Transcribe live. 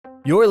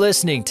You're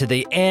listening to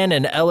the Ann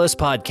and Ellis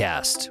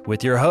podcast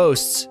with your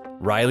hosts,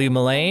 Riley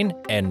Mullane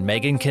and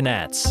Megan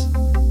Knatz.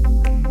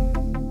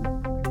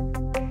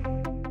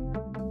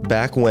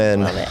 Back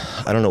when,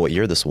 I don't know what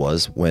year this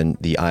was, when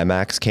the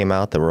iMacs came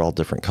out, they were all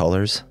different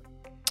colors.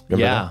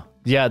 Remember that?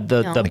 Yeah,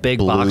 the Like big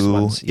blue, box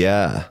ones.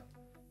 Yeah.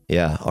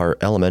 Our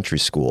elementary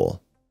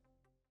school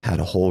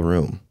had a whole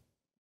room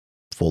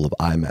full of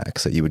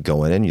iMacs that you would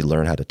go in and you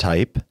learn how to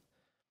type.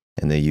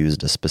 And they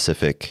used a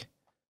specific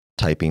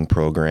typing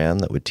program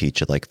that would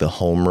teach you like the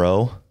home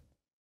row.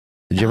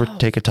 Did you ever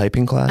take a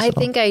typing class? I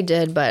think I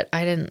did, but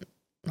I didn't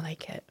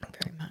like it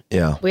very much.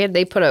 Yeah.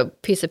 They put a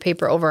piece of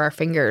paper over our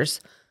fingers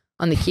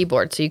on the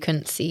keyboard so you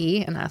couldn't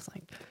see, and I was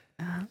like,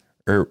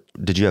 Or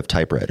did you have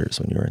typewriters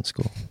when you were in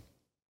school?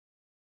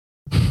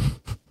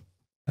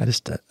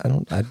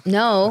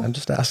 no. I'm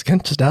just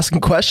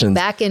asking questions.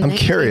 Back in I'm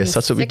curious.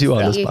 That's what we do on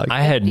this 1960. podcast.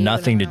 I had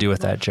nothing to do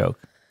with that joke.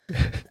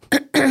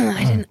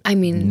 I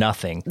mean,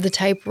 Nothing. the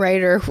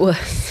typewriter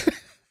was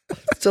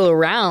still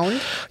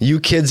around. You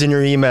kids in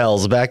your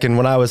emails, back in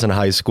when I was in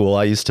high school,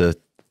 I used to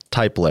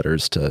type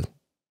letters to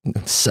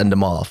send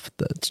them off at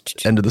the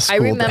end of the school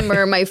I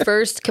remember day. my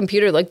first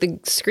computer, like the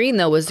screen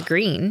though was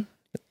green.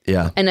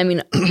 Yeah. And I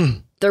mean,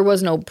 there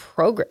was no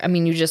program. I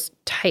mean, you just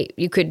type.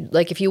 You could,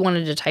 like, if you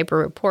wanted to type a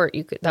report,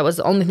 you could. That was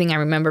the only thing I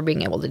remember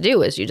being able to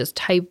do is you just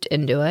typed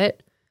into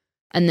it.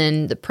 And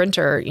then the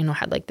printer,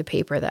 had like the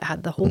paper that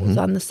had the holes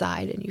on the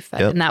side and you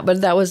fed in that.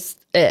 But that was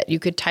it. You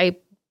could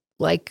type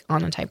like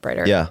on a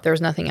typewriter. Yeah. There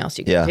was nothing else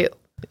you could do.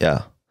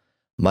 Yeah.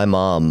 My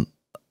mom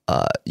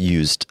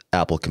used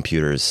Apple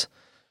computers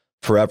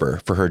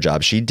forever for her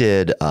job. She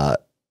did,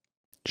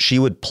 she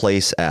would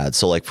place ads.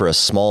 So like for a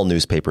small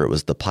newspaper, it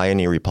was the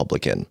Pioneer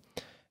Republican.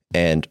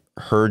 And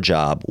her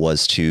job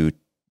was to,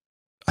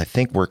 I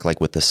think, work like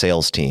with the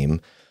sales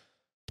team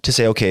to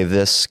say, okay,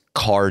 this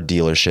car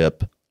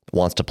dealership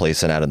wants to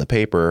place an ad in the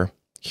paper.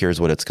 Here's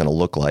what it's going to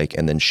look like.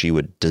 And then she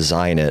would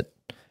design it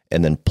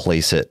and then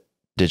place it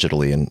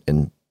digitally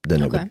and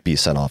then it would be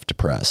sent off to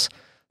press.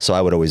 So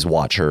I would always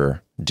watch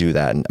her do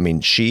that. And I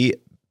mean, she,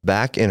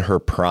 back in her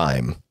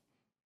prime,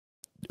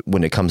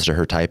 when it comes to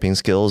her typing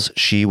skills,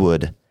 she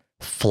would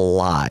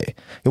fly.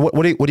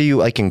 What do you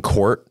like in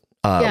court?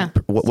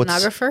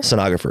 What's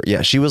stenographer.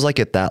 Yeah. She was like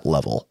at that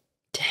level.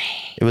 Dang.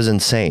 It was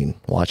insane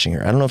watching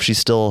her. I don't know if she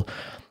still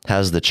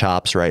has the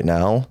chops right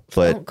now,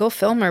 but Go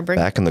film her.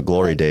 back in the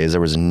glory days, there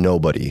was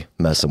nobody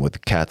messing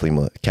with Kathy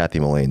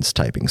Mullane's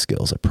typing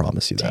skills. I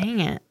promise you that. Dang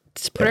it.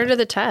 Just put her to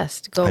the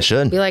test. Go. I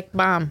should. Be like,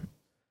 Mom,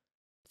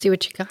 see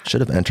what you got.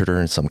 Should have entered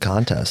her in some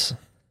contests.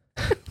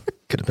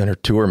 Could have been her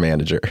tour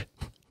manager.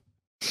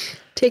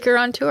 Take her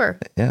on tour.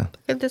 Yeah.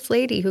 Look at this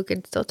lady who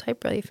could still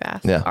type really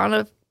fast. Yeah.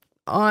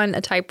 On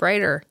a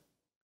typewriter.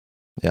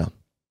 Yeah.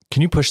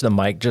 Can you push the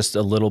mic just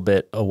a little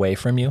bit away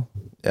from you?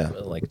 Yeah.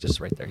 Like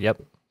just right there.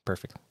 Yep.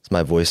 Perfect. Is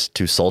my voice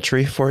too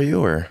sultry for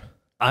you, or?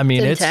 I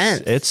mean, It's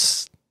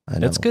it's I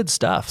know. it's good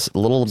stuff. A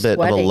little bit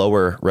of a Sweating.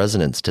 lower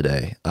resonance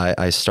today.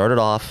 I started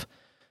off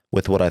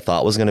with what I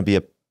thought was going to be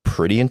a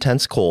pretty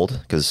intense cold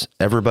because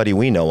everybody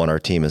we know on our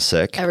team is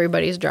sick.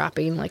 Everybody's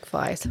dropping like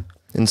flies.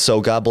 And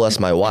so God bless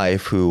my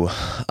wife, who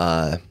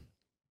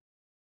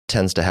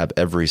tends to have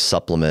every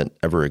supplement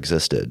ever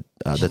existed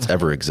that's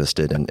ever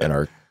existed in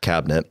our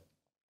cabinet.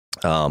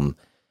 I'm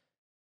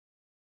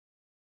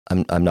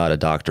not a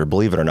doctor.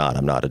 Believe it or not,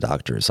 I'm not a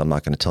doctor. So I'm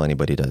not going to tell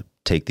anybody to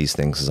take these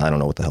things because I don't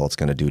know what the hell it's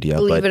going to do to you.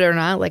 Believe it or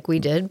not, like we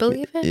did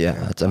believe it.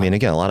 Yeah. I mean,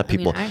 again, a lot of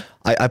people, I mean,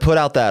 I put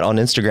out that on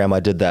Instagram. I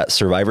did that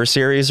Survivor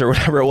series or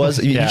whatever it was.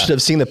 You should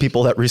have seen the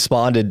people that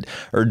responded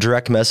or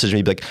direct messaged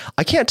me, be like,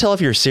 I can't tell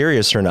if you're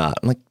serious or not.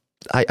 I'm like,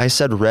 I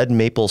said red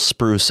maple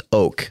spruce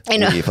oak. I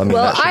know. Leaf. I mean,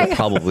 Well, that should have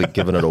probably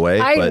given it away.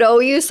 I but know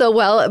you so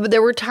well, but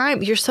there were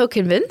times, you're so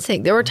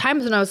convincing. There were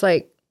times when I was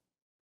like,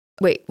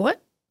 wait,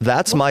 what?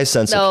 That's my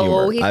sense No, of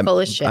humor. he's I'm full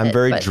of shit, I'm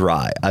very but-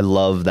 dry. I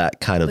love that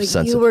kind of Like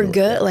sense you of were humor.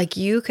 good. Like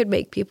you could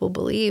make people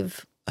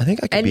believe I think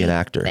I could be an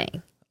actor.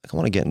 anything. I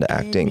want to get into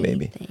acting,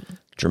 maybe Anything.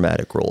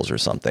 dramatic roles or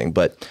something.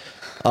 But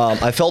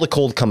I felt a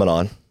cold coming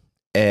on,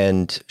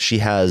 and she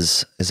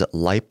has, is it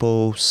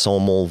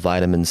liposomal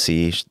vitamin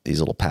C? These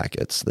little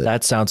packets.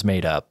 That sounds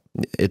made up.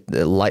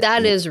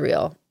 That is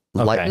real.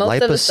 Okay.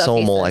 Most of the stuff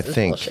he Liposomal, I says is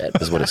think,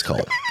 bullshit. is what it's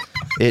called.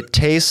 It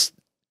tastes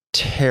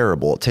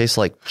terrible. It tastes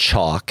like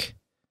chalk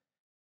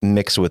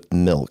mixed with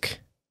milk.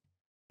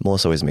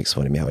 Melissa always makes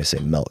fun of me how I say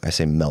milk. I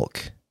say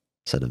milk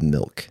instead of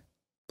milk.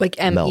 Like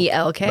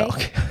MELK.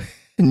 Milk.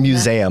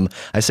 Museum.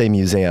 I say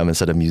museum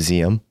instead of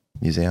museum.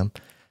 Museum.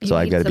 So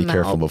I got to be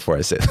careful before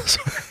I say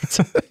this.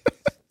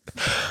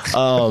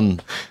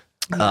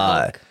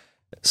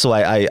 So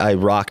I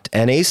rocked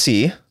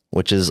NAC,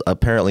 which is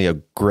apparently a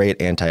great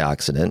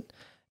antioxidant,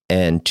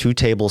 and 2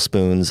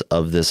 tablespoons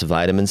of this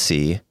vitamin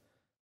C,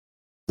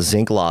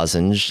 zinc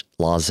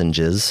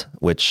lozenges,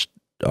 which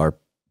are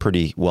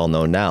pretty well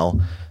known now.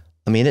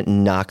 I mean, it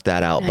knocked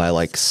that out by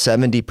like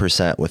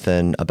 70%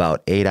 within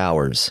about 8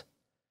 hours.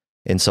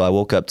 And so I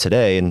woke up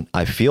today and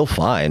I feel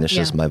fine. It's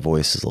just my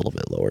voice is a little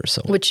bit lower.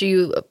 So Which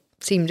you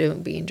seem to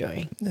be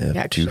enjoying.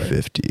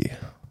 F250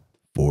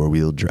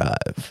 4-wheel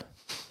drive.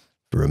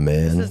 For a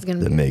man This is gonna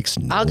that be- makes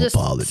no I'll just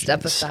apologies.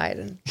 step aside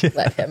and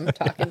let him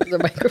talk into the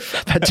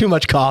microphone. I've had too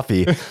much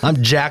coffee.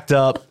 I'm jacked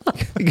up.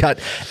 Got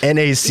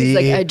NAC. He's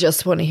like, I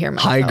just want to hear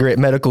myself. high grade,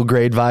 medical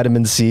grade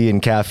vitamin C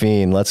and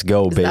caffeine. Let's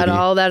go, baby. that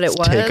all that it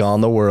Let's take was?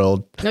 on the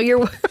world. No,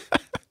 you're.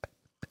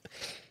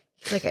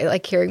 He's like, I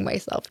like hearing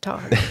myself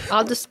talk.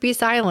 I'll just be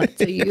silent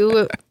so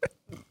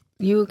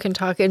you can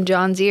talk in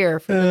John's ear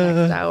for the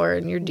next hour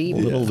in your deep, A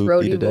little loopy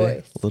throaty today.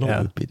 voice. A little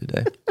Yeah. loopy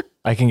today.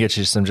 I can get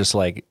you some just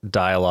like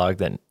dialogue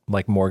that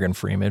like Morgan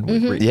Freeman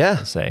would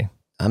Yeah. say.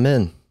 I'm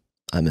in.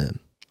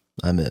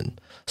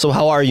 So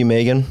how are you,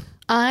 Megan?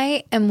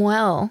 I am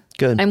well.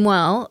 Good. I'm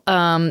well.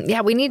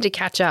 Yeah, we need to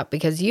catch up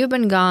because you've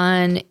been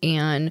gone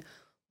and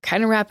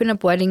kind of wrapping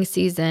up wedding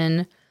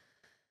season.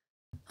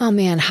 Oh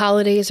man,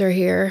 holidays are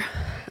here.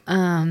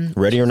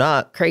 Ready or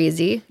not?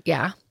 Crazy.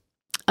 Yeah.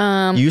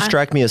 You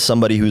strike me as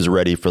somebody who's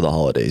ready for the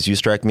holidays. You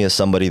strike me as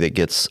somebody that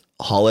gets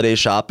holiday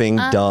shopping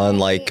done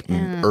like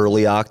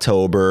early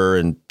October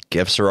and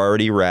gifts are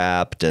already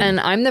wrapped. And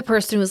I'm the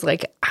person who's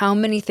like, how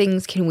many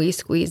things can we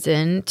squeeze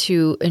in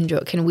to enjoy?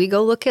 Can we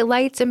go look at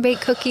lights and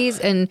bake cookies?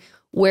 And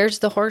where's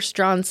the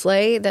horse-drawn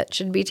sleigh that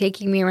should be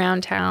taking me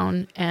around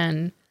town?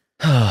 And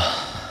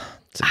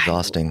it's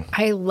exhausting.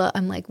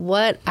 I'm like,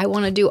 what? I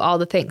want to do all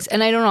the things.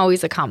 And I don't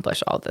always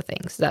accomplish all the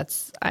things.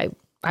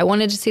 I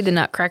wanted to see the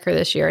Nutcracker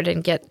this year. I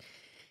didn't get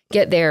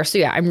there. So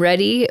yeah, I'm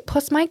ready.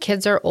 Plus my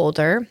kids are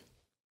older.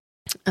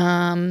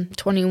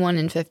 21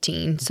 and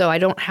 15. So I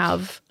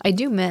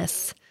do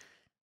miss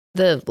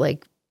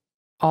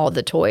all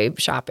the toy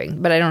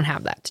shopping, but I don't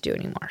have that to do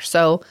anymore.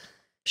 So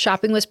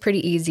shopping was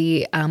pretty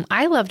easy.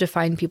 I love to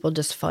find people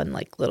just fun,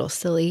 like little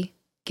silly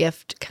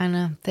gift kind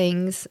of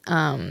things.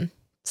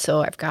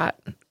 So I've got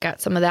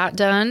some of that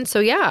done. So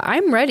yeah,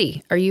 I'm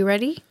ready. Are you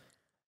ready?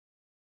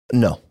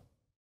 No.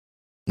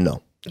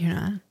 You're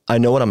not. I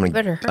know what I'm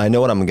Better gonna. I know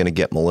what I'm gonna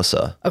get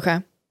Melissa. Okay.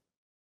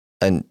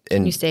 And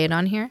Can you say it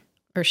on here?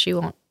 Or she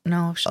won't?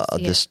 No, she'll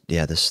see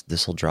it.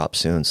 this will drop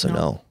soon. So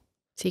no.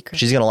 Secret.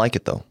 She's gonna like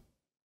it though.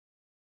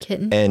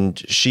 Kitten?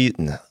 And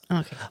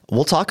Okay.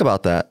 we'll talk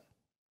about that.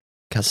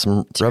 Got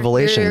some You're-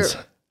 revelations.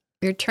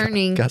 You're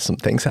turning. Got some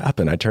things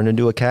happen. I turned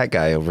into a cat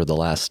guy over the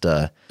last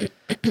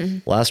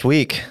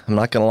week. I'm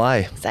not gonna lie.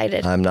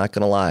 Excited. I'm not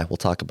gonna lie. We'll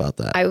talk about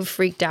that. I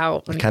freaked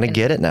out. I kind of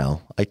get it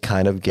now. I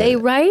kind of get They it.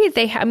 right?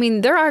 I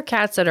mean, there are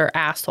cats that are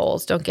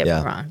assholes. Don't get Yeah.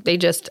 me wrong. They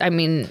just. I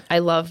mean, I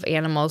love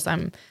animals.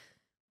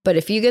 But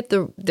if you get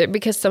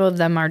because some of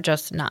them are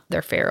just not.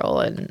 They're feral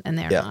and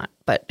they're Yeah. not.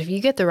 But if you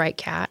get the right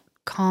cat,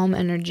 calm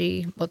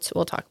energy.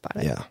 We'll talk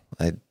about it. Yeah,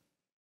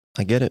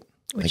 I get it.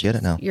 I get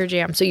it now. Your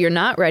jam. So you're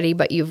not ready,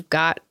 but you're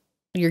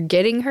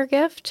getting her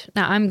gift.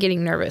 Now I'm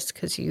getting nervous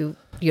because you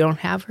don't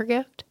have her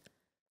gift.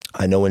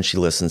 I know when she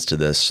listens to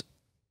this,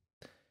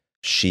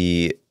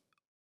 she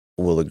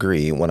will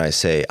agree when I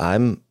say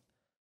I'm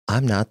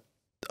not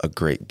a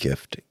great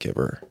gift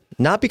giver.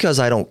 Not because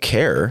I don't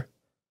care.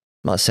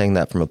 I'm not saying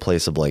that from a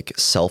place of like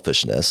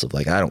selfishness of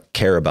like I don't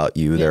care about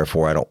you,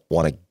 therefore I don't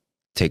want to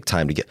take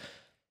time to get.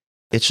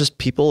 It's just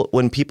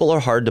when people are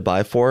hard to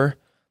buy for,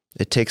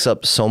 it takes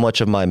up so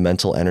much of my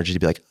mental energy to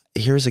be like,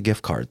 here's a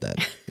gift card then.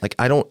 Like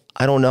I don't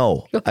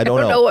know. I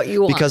don't know what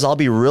you want. Because I'll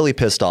be really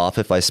pissed off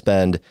if I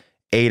spend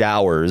 8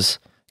 hours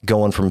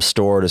going from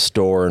store to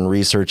store and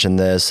researching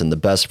this and the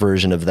best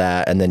version of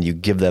that. And then you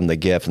give them the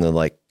gift and they're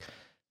like,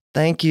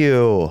 thank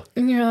you.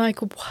 And you're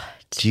like, what?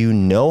 Do you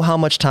know how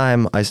much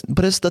time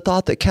but it's the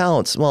thought that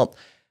counts. Well,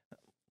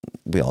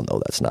 we all know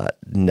that's not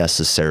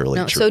necessarily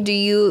No. true. So do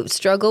you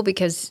struggle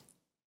because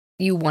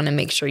you want to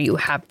make sure you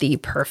have the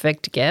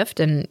perfect gift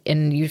and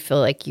you feel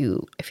like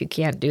if you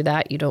can't do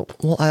that, you don't.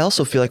 Well, I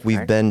also feel like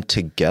we've been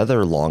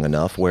together long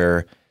enough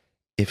where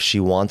if she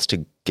wants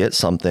to get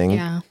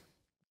something,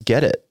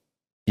 get it,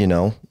 you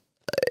know,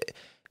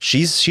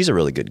 she's a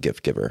really good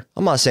gift giver.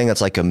 I'm not saying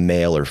that's like a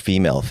male or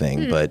female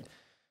thing, but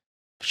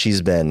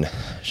she's been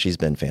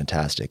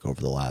fantastic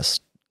over the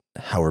last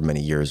however many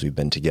years we've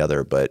been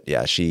together. But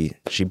yeah, she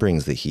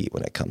brings the heat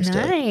when it comes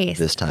to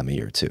this time of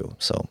year too.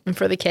 So, and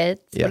for the kids,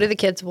 what do the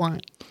kids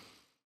want?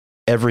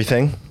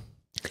 Everything.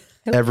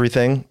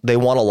 They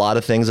want a lot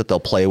of things that they'll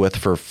play with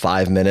for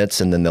 5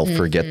 minutes and then they'll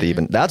forget to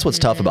even. That's what's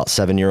tough about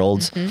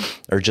 7-year-olds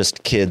or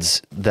just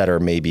kids that are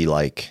maybe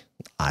like,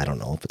 I don't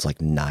know if it's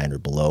like 9 or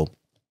below.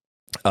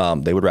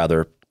 They would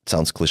rather,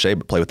 sounds cliche,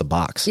 but play with the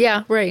box.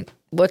 Yeah, right.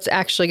 What's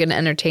actually going to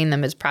entertain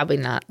them is probably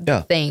not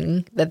the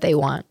thing that they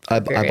want. I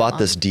bought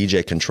this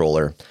DJ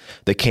controller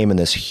that came in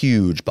this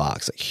huge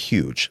box, like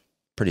huge,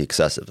 pretty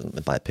excessive in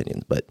my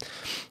opinion. But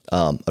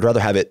I'd rather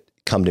have it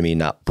come to me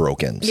not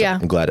broken. So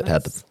I'm glad it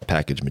had the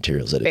package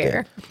materials that it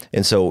did.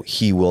 And so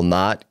he will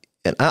not,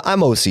 and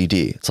I'm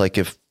OCD. It's like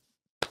if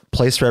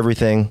place for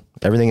everything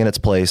in its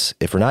place.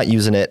 If we're not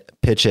using it,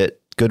 pitch it,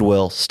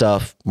 Goodwill,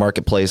 stuff,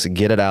 marketplace,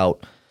 get it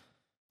out.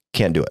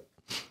 Can't do it.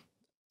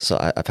 So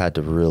I've had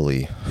to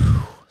really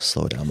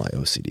slow down my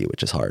OCD,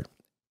 which is hard.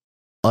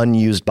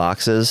 Unused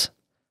boxes,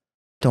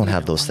 don't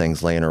have those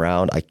things laying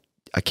around.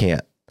 I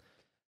can't.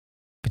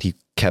 But he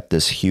kept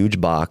this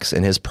huge box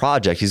in his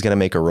project. He's going to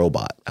make a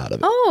robot out of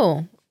it.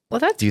 Oh, Well,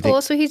 that's Do you cool.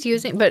 think- So he's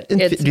using, but Do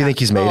it's you think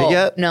he's made it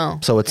yet? No.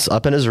 So it's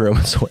up in his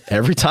room. So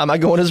every time I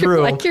go in his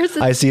room, Like, here's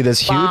this I see this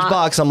huge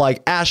box. I'm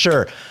like,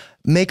 Asher,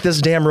 make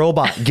this damn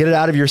robot. Get it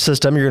out of your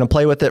system. You're going to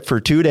play with it for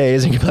 2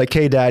 days. And you'll be like,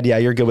 hey, Dad, yeah,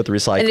 you're good with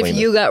recycling. And if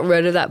you got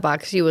rid of that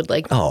box, you would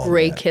like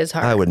break man. his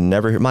heart. I would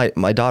never hear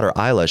my daughter,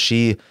 Isla,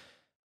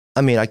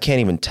 I can't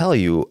even tell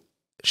you.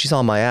 She's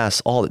on my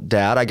ass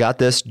Dad, I got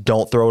this.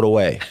 Don't throw it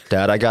away.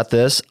 Dad, I got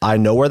this. I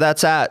know where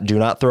that's at. Do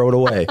not throw it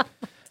away.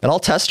 And I'll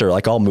test her.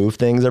 Like I'll move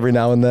things every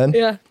now and then.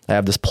 Yeah. I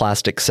have this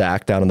plastic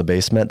sack down in the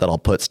basement that I'll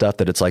put stuff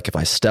that it's like, if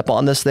I step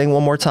on this thing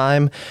one more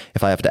time,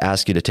 if I have to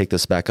ask you to take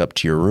this back up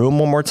to your room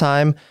one more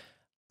time,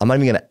 I'm not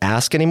even going to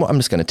ask anymore. I'm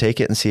just going to take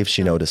it and see if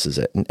she notices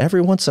it. And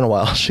every once in a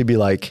while, she'd be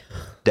like,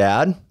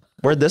 Dad,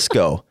 where'd this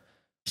go?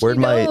 Where'd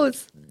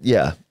knows.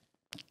 Yeah.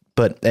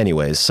 But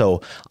anyways,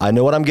 so I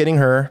know what I'm getting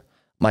her.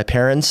 My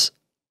parents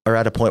are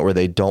at a point where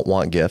they don't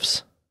want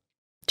gifts.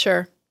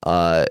 Sure.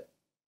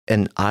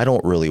 And I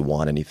don't really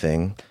want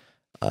anything.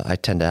 I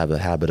tend to have a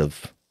habit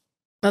of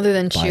Other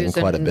than buying shoes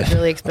quite a and bit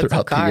really expensive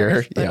throughout the year.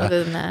 cars. But Yeah.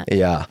 other than that,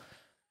 yeah.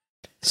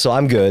 So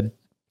I'm good.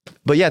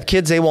 But yeah,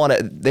 kids, they want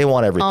it. They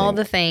want everything. all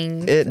the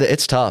things.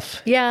 It's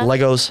tough. Yeah.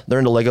 Legos. They're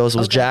into Legos.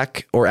 Was Okay.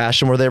 Jack or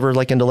Ashton, were they ever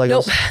like into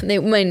Legos?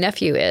 Nope. My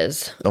nephew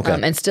is, Okay.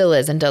 and still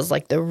is, and does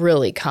like the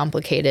really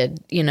complicated,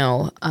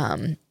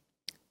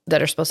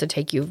 that are supposed to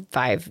take you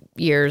 5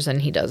 years,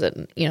 and he does it,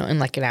 in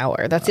like an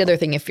hour. That's the other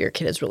thing. If your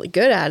kid is really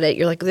good at it,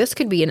 you're like, this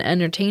could be an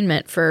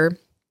entertainment for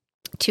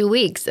 2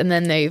 weeks, and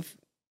then they've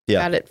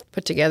got it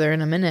put together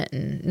in a minute.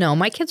 And no,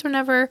 my kids were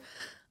never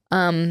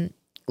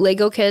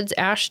Lego kids.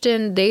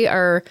 Ashton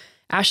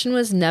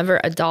was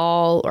never a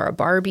doll or a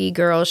Barbie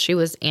girl. She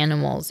was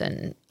animals,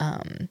 and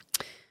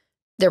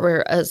there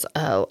were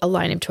a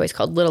line of toys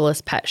called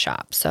Littlest Pet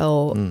Shop.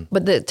 So,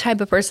 but the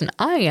type of person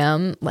I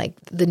am, like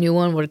the new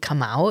one would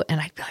come out, and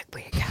I'd be like,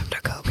 we have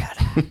to go get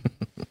it.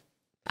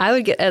 I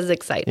would get as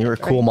excited. You're a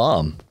cool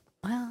mom.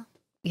 Well,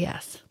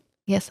 yes.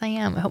 Yes, I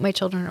am. I hope my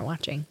children are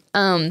watching.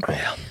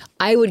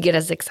 I would get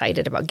as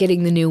excited about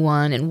getting the new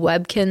one, and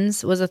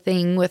Webkins was a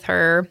thing with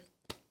her.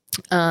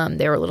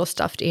 They were little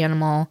stuffed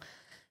animal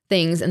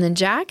things. And then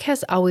Jack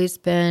has always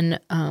been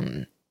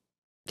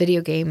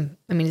video game.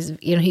 I mean,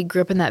 he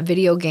grew up in that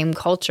video game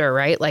culture,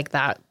 right? Like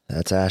that.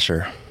 That's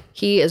Asher.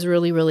 He is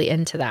really, really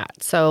into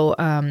that. So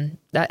and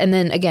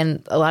then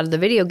again, a lot of the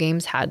video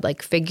games had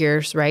like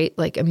figures, right?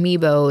 Like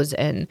amiibos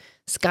and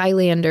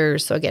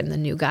Skylanders. So again, the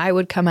new guy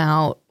would come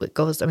out. It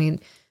goes,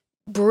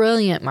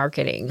 brilliant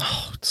marketing.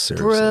 Oh,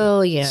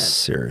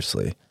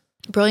 seriously.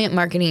 Brilliant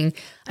marketing.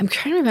 I'm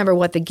trying to remember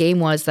what the game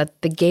was. That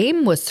the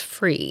game was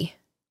free.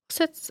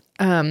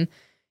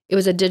 It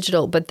was a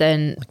digital, but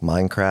then Like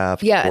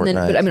Minecraft. yeah,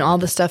 Fortnite. and then all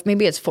the stuff.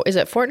 Maybe is it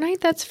Fortnite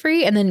that's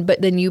free, and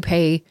then you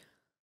pay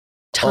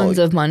tons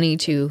of money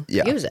to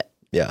use it.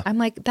 Yeah. I'm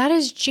like, that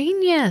is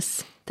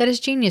genius. That is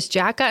genius.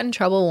 Jack got in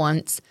trouble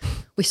once.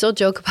 We still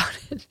joke about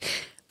it.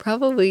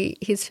 Probably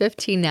he's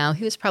 15 now.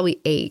 He was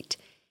probably 8.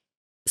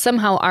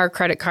 Somehow our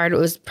credit card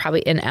was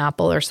probably in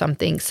Apple or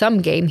something.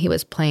 Some game he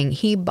was playing,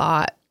 he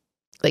bought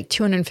like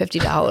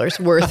 $250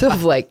 worth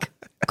of like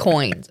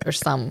coins or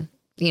some,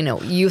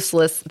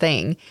 useless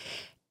thing.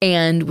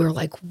 And we're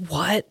like,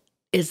 what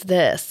is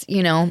this?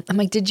 I'm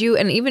like, did you,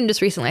 and even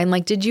just recently, I'm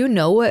like, did you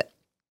know what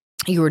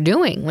you were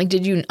doing? Like,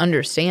 did you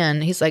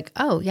understand? He's like,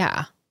 oh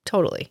yeah,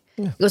 totally.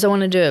 Yeah. He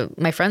goes,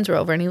 my friends were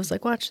over, and he was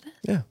like, watch this.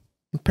 Yeah.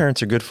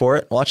 Parents are good for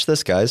it. Watch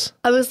this, guys.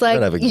 I was like,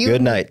 We're gonna have a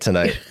good night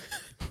tonight.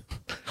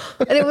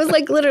 And it was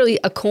like literally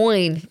a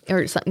coin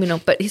or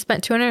something, but he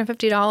spent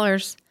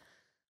 $250.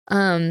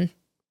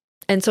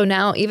 And so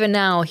now, even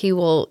now, he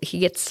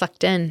gets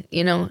sucked in,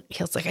 he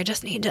was like, I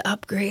just need to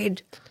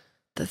upgrade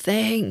the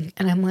thing.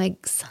 And I'm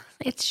like,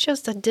 it's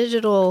just a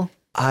digital.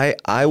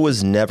 I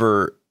was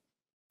never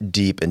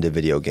deep into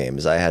video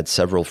games. I had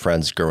several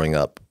friends growing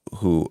up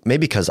who,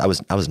 maybe because I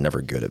was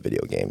never good at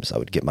video games. I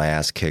would get my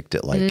ass kicked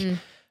at like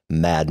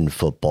Madden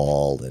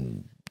football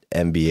and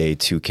NBA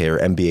 2K or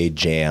NBA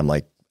Jam.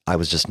 Like I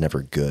was just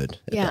never good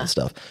at that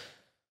stuff.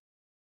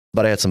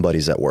 But I had some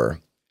buddies that were,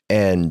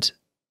 and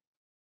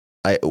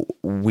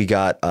we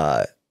got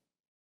our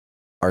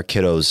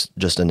kiddos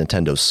just a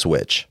Nintendo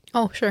Switch.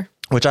 Oh, sure.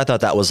 Which I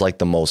thought that was like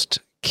the most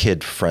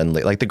kid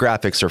friendly. Like the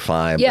graphics are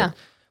fine. Yeah.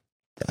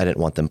 But I didn't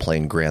want them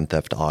playing Grand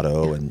Theft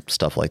Auto and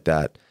stuff like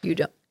that. You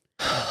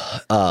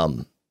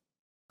don't.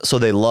 So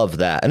they love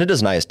that. And it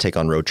is nice to take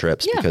on road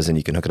trips because then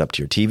you can hook it up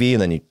to your TV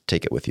and then you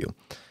take it with you.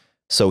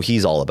 So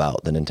he's all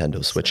about the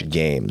Nintendo Switch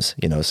games.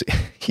 So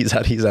he's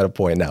at a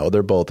point now.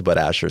 They're both, but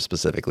Asher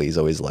specifically, he's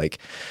always like,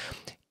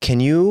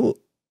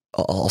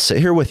 I'll sit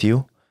here with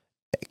you.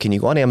 Can you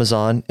go on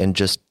Amazon and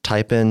just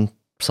type in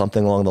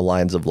something along the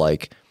lines of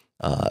like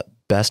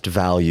best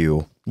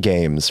value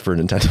games for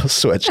Nintendo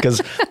Switch?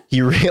 Because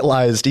he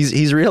realized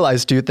he's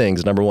realized 2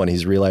 things. Number one,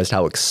 he's realized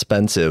how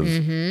expensive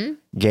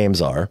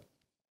games are,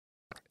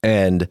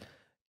 and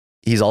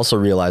he's also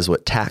realized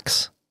what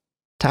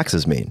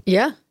taxes mean.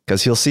 Yeah,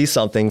 because he'll see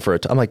something for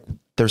I'm like,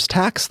 there's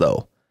tax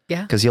though.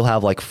 Yeah. Because he'll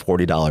have like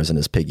 $40 in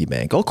his piggy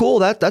bank. Oh, cool.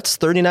 That's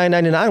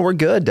 $39.99. We're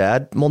good,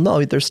 Dad. Well,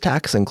 no, there's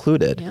tax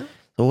included. Yeah.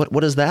 So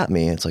what does that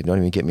mean? It's like, don't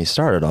even get me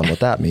started on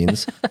what that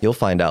means. You'll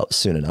find out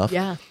soon enough.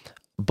 Yeah.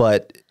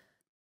 But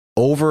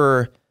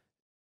over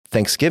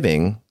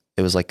Thanksgiving,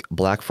 it was like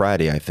Black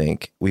Friday, I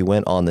think. We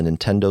went on the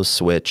Nintendo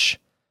Switch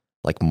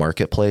like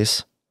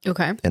marketplace.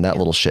 Okay. And that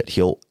little shit,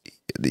 you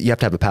have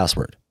to have a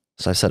password.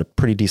 So I set a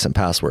pretty decent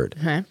password.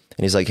 Okay. And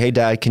he's like, hey,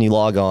 Dad, can you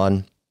log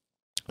on?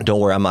 Don't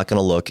worry, I'm not going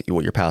to look at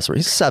what your password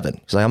is. He's 7.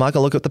 He's like, I'm not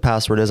going to look at what the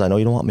password is. I know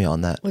you don't want me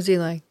on that. Was he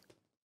like?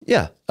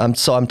 Yeah.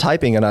 So I'm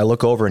typing and I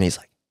look over and he's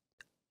like,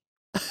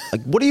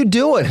 what are you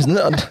doing?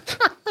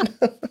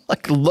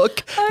 Like,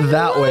 look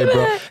that way,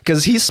 bro.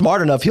 Because he's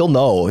smart enough. He'll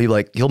know.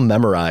 He'll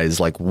memorize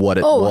like what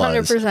it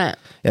was. 100%.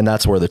 And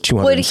that's where the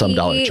 $200 and some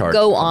Would he charge.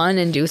 go on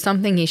and do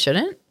something he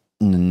shouldn't?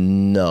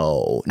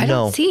 No. I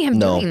don't see him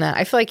doing that.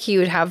 I feel like he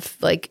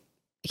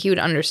would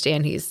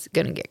understand he's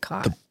going to get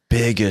caught. The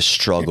biggest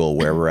struggle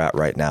where we're at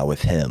right now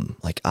with him,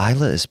 like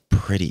Isla is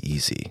pretty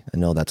easy. I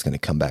know that's going to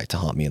come back to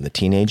haunt me in the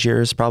teenage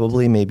years,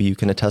 probably. Maybe you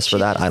can attest for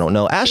that. I don't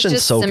know. Ashton's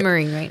just so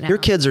simmering right now. Your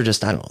kids are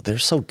just, I don't know. They're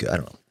so good. I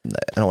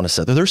don't want to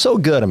say they're so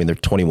good. I mean, they're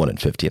 21 and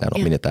 15. I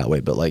don't mean it that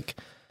way, but like,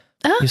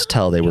 you just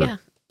tell they were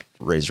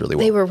raised really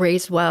well. They were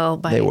raised well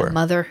by They were. a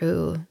mother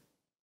who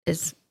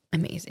is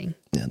amazing.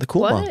 Yeah, the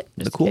cool What? mom.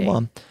 Just The cool kidding.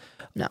 mom.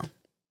 No.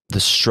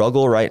 The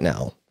struggle right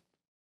now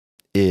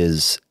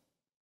is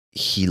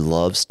he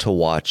loves to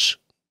watch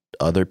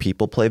other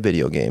people play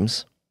video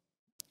games,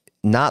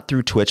 not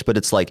through Twitch, but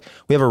it's like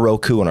we have a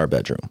Roku in our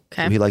bedroom.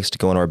 Okay. So he likes to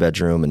go in our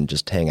bedroom and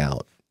just hang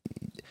out,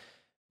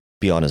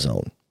 be on his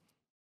own.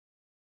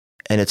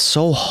 And it's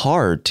so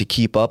hard to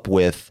keep up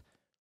with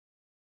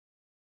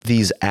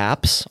these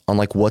apps on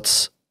like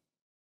what's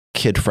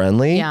kid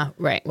friendly. Yeah,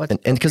 right.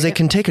 And because they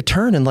can take a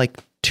turn in like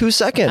 2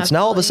 seconds. Absolutely.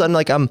 Now all of a sudden,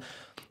 like I'm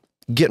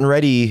getting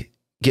ready,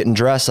 getting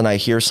dressed, and I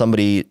hear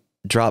somebody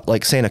drop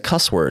like saying a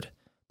cuss word.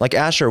 Like,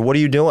 Asher, what are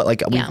you doing?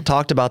 Like we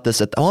talked about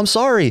this I'm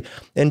sorry.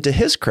 And to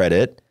his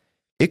credit,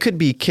 it could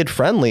be kid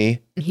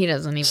friendly. He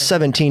doesn't even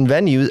 17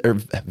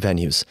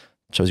 venues.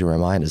 Shows you where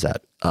my mind is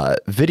at.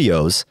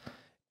 Videos.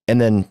 And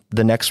then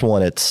the next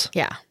one, it's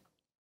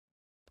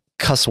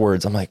cuss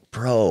words. I'm like,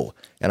 bro.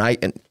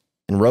 And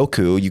in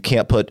Roku, you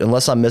can't put,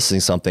 unless I'm missing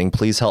something,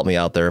 please help me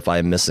out there if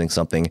I'm missing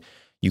something.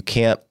 You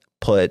can't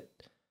put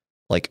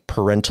like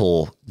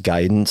parental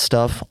guidance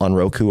stuff on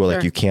Roku, or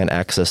like you can't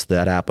access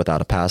that app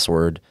without a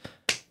password.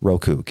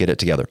 Roku, get it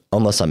together,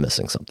 unless I'm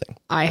missing something.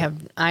 I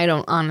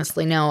don't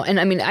honestly know. And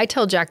I mean, I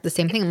tell Jack the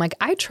same thing. I'm like,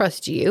 I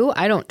trust you.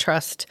 I don't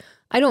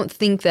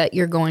think that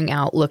you're going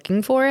out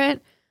looking for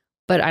it,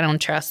 but I don't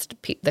trust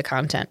the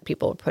content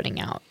people are putting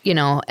out,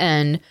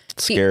 and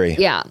it's scary.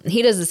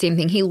 He does the same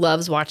thing. He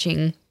loves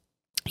watching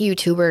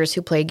YouTubers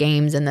who play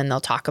games and then they'll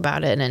talk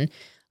about it.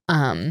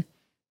 And,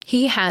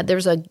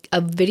 there's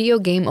a video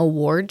game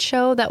award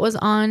show that was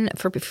on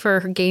for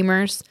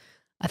gamers.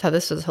 I thought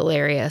this was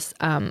hilarious.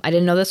 I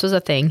didn't know this was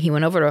a thing. He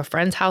went over to a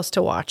friend's house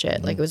to watch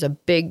it. Like, it was a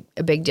big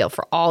deal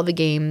for all the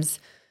games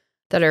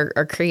that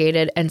are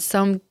created. And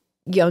some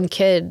young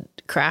kid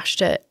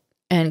crashed it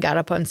and got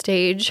up on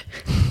stage.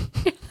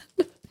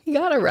 He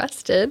got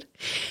arrested.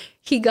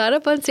 He got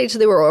up on stage. So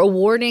they were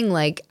awarding,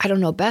 like, I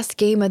don't know, best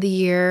game of the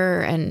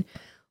year and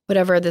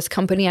whatever, this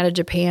company out of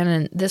Japan.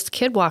 And this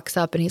kid walks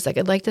up and he's like,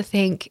 I'd like to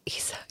thank,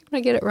 I'm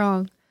going to get it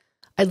wrong.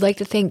 I'd like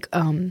to thank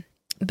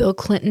Bill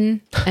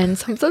Clinton and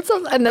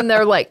something. And then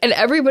they're like, and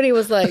everybody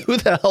was like, who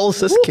the hell is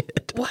this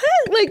kid? What?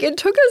 Like, it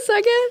took a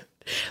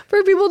second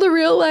for people to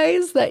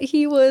realize that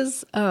he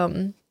was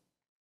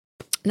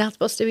not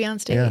supposed to be on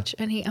stage.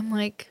 And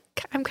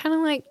I'm kind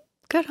of like,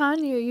 good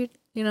on you,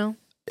 you know.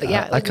 But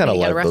yeah, I kind of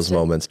like those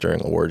moments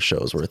during award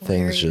shows where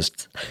things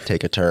just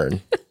take a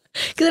turn.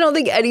 Because I don't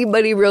think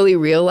anybody really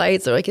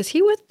realized. They're like, is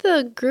he with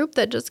the group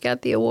that just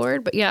got the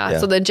award? But yeah.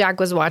 So then Jack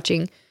was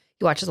watching.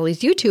 He watches all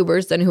these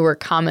YouTubers then who were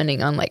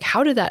commenting on like,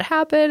 how did that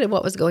happen and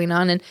what was going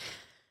on? And,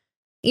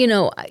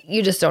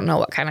 you just don't know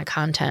what kind of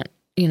content,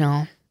 is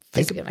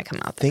going to come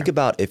out there. Think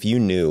about if you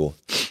knew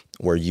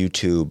where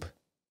YouTube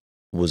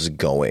was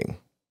going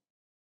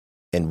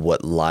and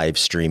what live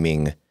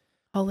streaming.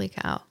 Holy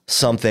cow.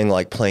 Something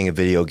like playing a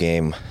video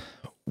game,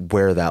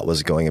 where that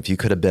was going. If you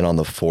could have been on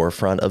the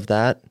forefront of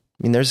that. I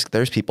mean,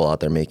 there's people out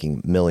there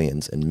making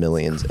millions and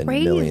millions and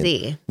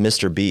millions.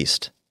 Mr.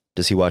 Beast.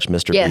 Does he watch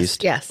Mr.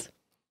 Beast? Yes.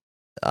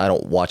 I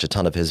don't watch a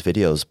ton of his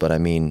videos, but I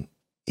mean,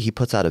 he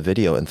puts out a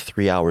video and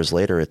 3 hours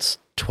later, it's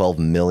 12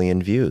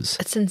 million views.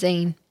 It's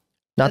insane.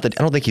 Not that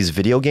I don't think he's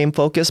video game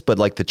focused, but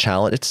like the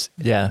challenge, it's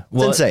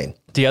insane.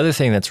 The other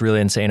thing that's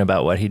really insane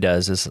about what he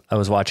does is I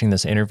was watching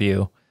this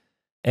interview,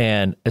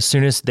 and as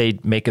soon as they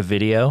make a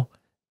video,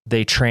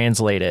 they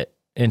translate it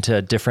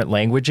into different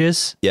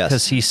languages. Yes.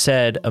 Because he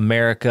said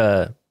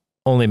America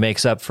only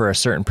makes up for a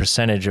certain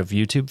percentage of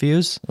YouTube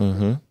views.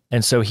 Mm-hmm.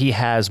 And so he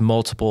has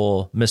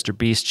multiple Mr.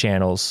 Beast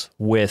channels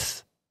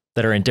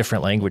that are in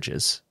different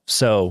languages.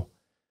 So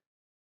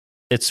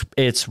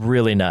it's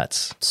really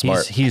nuts.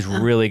 Smart. He's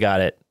really got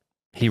it.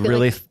 He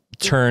really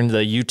turned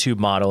the YouTube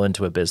model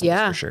into a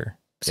business for sure.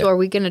 So are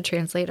we going to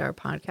translate our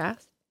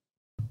podcast?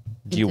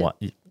 Do you want?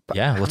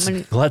 Yeah, How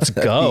many- let's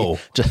go.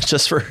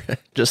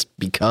 just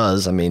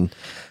because, I mean,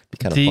 it'd be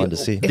kind of fun to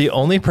see. The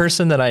only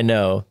person that I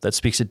know that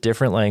speaks a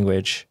different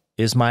language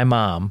is my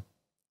mom,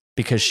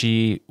 because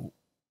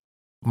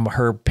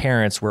her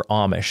parents were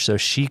Amish, so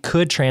she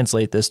could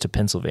translate this to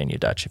Pennsylvania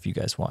Dutch if you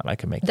guys want. I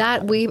can make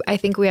that happen. I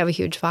think we have a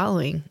huge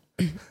following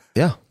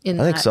Yeah, in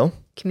I think that so.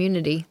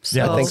 community. So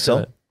Yeah, I think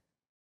so.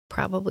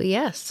 probably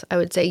yes. I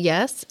would say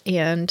yes.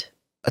 And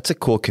That's a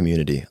cool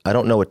community. I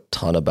don't know a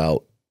ton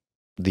about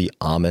the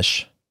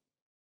Amish,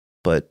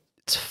 but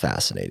it's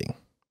fascinating.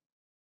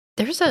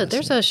 there's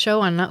a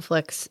show on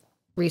Netflix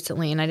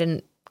recently, and I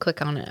didn't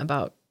click on it,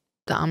 about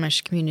the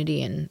Amish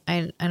community, and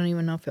I don't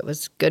even know if it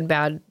was good,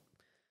 bad,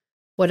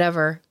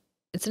 whatever.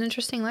 It's an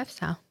interesting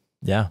lifestyle.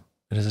 Yeah,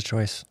 it is a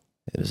choice.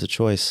 It is a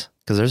choice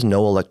because there's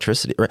no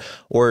electricity,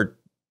 or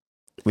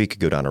we could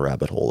go down a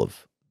rabbit hole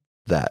of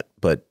that,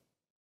 but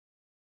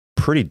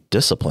pretty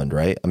disciplined,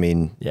 right? I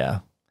mean, Yeah,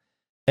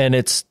 and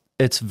it's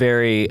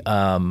very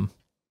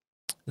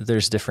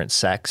there's different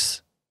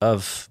sects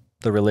of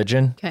the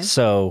religion. Okay.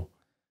 So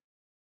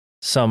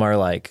some are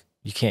like,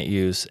 you can't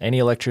use any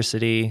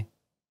electricity,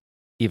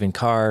 even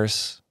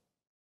cars.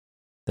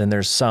 Then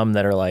there's some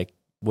that are like,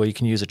 well, you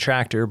can use a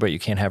tractor, but you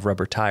can't have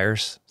rubber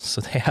tires.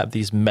 So they have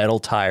these metal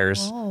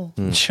tires, Oh,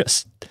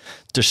 just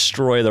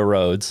destroy the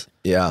roads.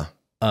 yeah,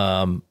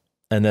 And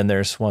then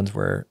there's ones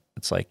where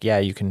it's like, yeah,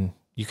 you can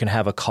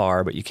have a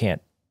car, but you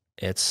can't.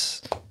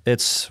 It's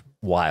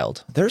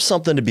wild. there's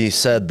something to be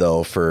said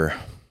though for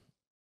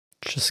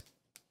just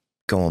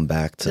going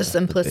back to The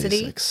simplicity?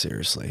 the basics,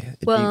 seriously,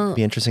 it'd Well-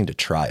 be interesting to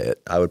try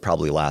it. I would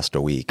probably last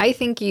a week. I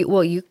think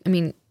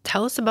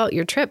tell us about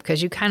your trip,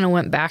 because you kind of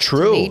went back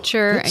True. to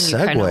nature, Good and you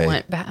kind of segue.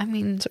 went back. I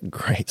mean, It's a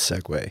great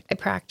segue. I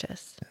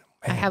practice.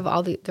 I have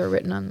they're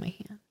written on my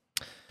hand.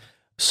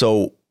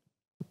 So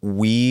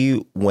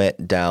we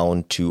went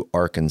down to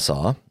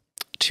Arkansas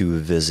to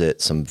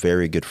visit some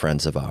very good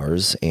friends of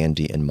ours,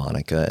 Andy and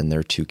Monica, and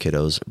their two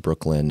kiddos,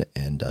 Brooklyn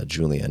and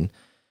Julian.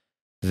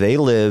 They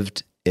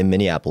lived in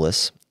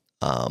Minneapolis.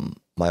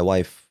 My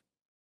wife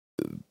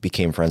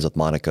became friends with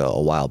Monica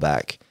a while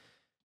back,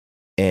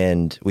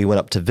 and we went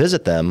up to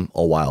visit them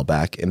a while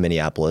back in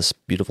Minneapolis.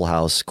 Beautiful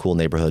house, cool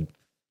neighborhood.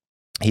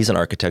 He's an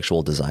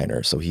architectural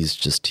designer, so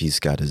he's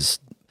got his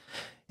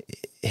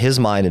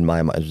mind and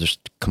my mind are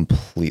just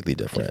completely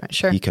different.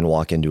 Sure. He can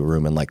walk into a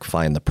room and like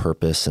find the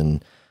purpose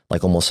and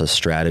like almost a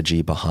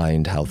strategy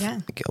behind how,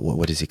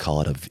 what does he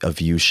call it? A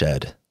view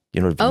shed.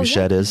 You know what a view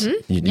shed is?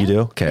 Mm-hmm. You do?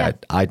 Okay. Yeah.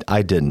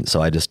 I didn't.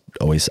 So I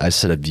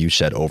said a view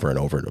shed over and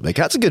over. Like,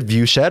 that's a good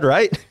view shed,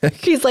 right?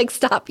 He's like,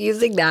 stop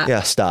using that.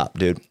 Yeah. Stop,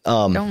 dude.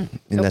 And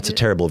that's a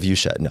terrible view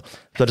shed. No,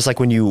 but it's like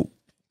when you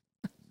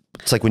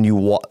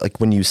walk, like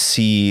when you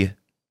see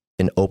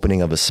an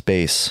opening of a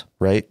space,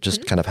 right?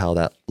 Just kind of how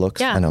that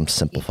looks. Yeah. And I'm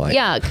simplifying.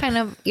 Yeah, kind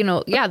of,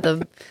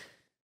 the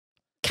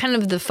kind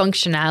of the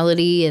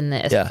functionality and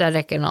the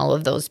aesthetic and all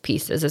of those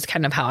pieces is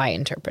kind of how I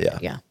interpret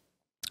it. Yeah.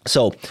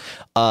 So,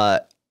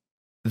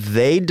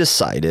 they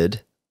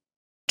decided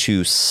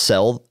to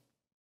sell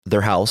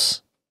their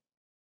house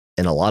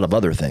and a lot of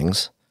other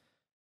things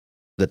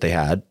that they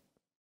had,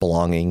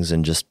 belongings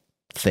and just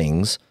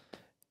things,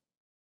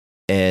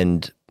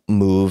 and they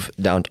moved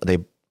down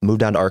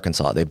to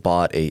Arkansas. They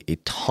bought a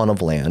ton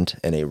of land,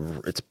 and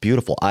it's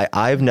beautiful.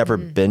 I've never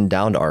been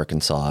down to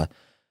Arkansas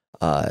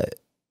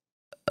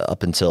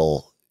up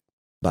until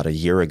about a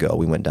year ago.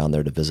 We went down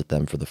there to visit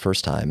them for the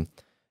first time,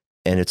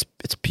 and it's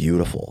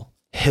beautiful.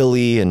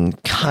 Hilly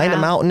and kind of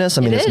mountainous.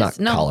 I mean, it's not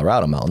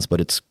Colorado mountains, but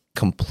it's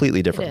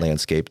completely different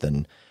landscape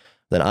than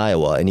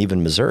Iowa and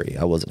even Missouri.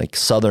 I wasn't like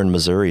southern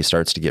Missouri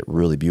starts to get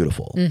really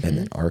beautiful, and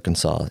then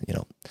Arkansas,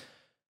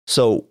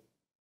 So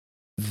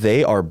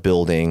they are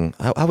building.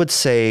 I would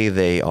say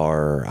they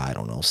are,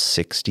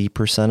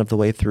 60% of the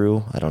way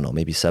through. I don't know,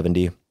 maybe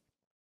 70,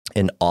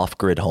 an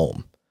off-grid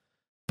home,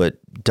 but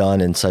done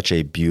in such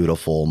a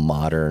beautiful,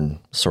 modern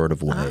sort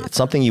of way. It's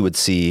something you would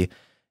see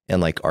in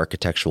like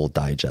Architectural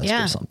Digest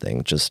or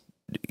something. Just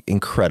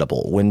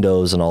incredible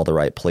windows in all the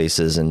right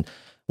places. And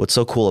what's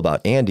so cool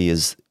about Andy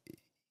is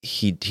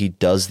he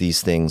does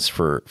these things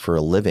for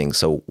a living.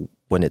 So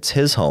when it's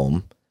his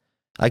home,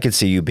 I could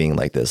see you being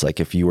like this. Like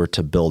if you were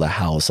to build a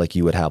house, like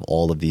you would have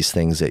all of these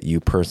things that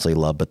you personally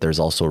love, but there's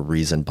also a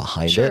reason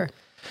behind it.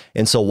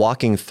 And so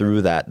walking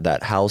through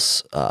that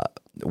house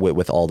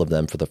with all of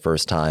them for the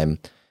first time,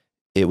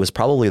 it was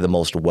probably the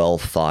most well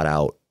thought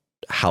out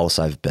house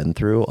I've been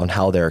through on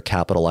how they're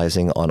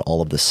capitalizing on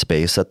all of the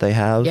space that they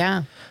have.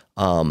 Yeah.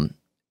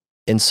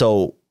 And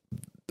so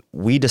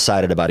we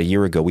decided about a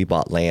year ago, we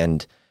bought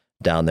land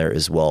down there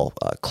as well,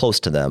 close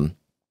to them.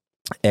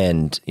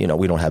 And,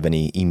 we don't have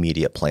any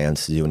immediate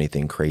plans to do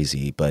anything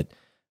crazy, but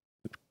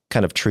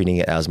kind of treating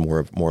it as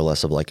more or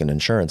less of like an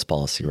insurance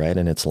policy, right?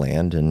 And it's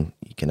land and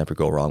you can never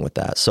go wrong with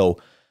that. So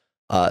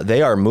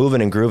they are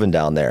moving and grooving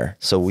down there.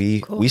 So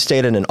we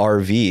stayed in an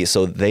RV.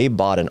 So they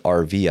bought an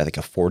RV, I think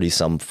a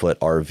 40-some foot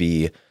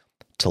RV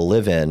to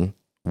live in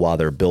while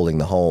they're building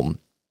the home.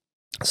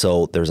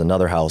 So there's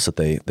another house that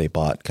they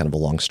bought, kind of a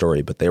long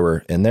story, but they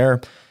were in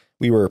there.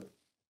 We were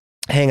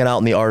hanging out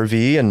in the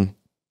RV, and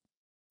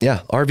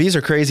yeah, RVs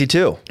are crazy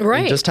too. Right.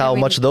 And just how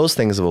much those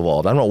things have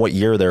evolved. I don't know what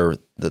year their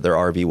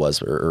RV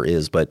was or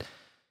is, but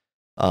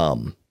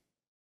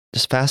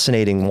just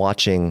fascinating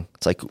watching.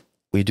 It's like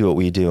we do what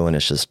we do, and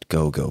it's just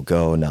go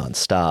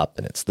nonstop,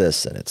 and it's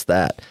this and it's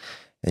that.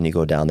 And you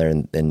go down there,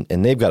 and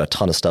they've got a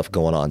ton of stuff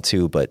going on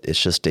too, but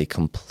it's just a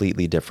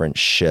completely different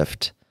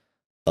shift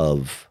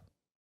of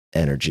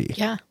energy.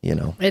 Yeah. You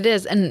know, it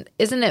is. And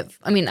isn't it,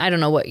 I mean, I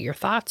don't know what your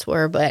thoughts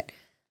were, but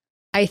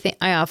I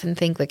often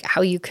think like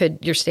how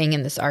you're staying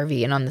in this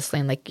RV and on this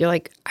land, like you're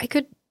like, I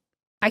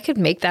could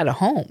make that a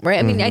home, right?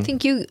 I mean, I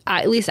think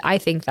at least I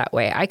think that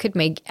way. I could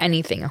make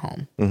anything a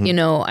home. You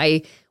know,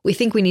 we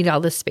think we need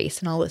all this space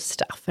and all this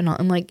stuff. And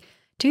I'm like,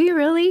 do you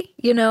really?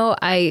 You know,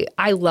 I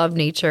love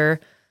nature.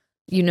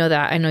 You know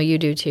that. I know you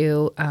do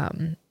too.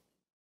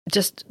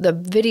 Just the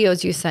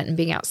videos you sent and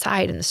being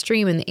outside in the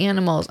stream and the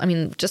animals. I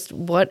mean, just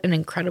what an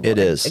incredible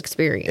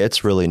experience.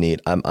 It's really neat.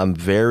 I'm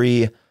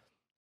very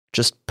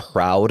just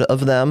proud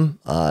of them.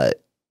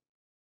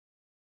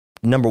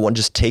 Number one,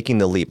 just taking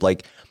the leap.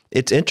 Like,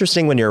 it's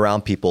interesting when you're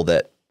around people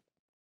that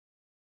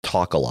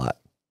talk a lot,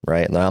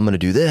 right? And I'm going to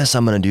do this,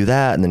 I'm going to do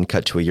that. And then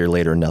cut to a year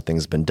later,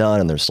 nothing's been done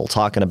and they're still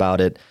talking about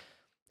it.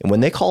 And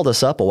when they called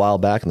us up a while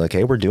back and like,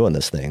 hey, we're doing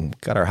this thing,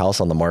 got our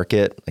house on the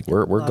market. Like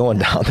we're going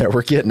down there,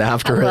 we're getting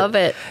after it. I love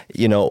it.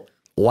 You know,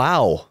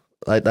 wow.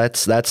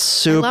 That's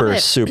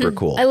super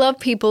cool. I love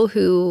people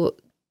who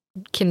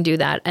can do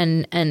that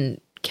and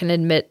can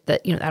admit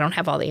that, you know, I don't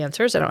have all the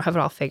answers. I don't have it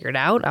all figured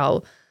out.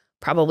 I'll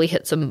probably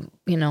hit some,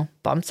 you know,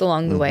 bumps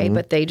along the way,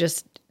 but they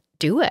just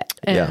do it.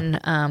 And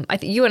I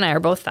think you and I are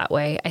both that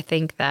way. I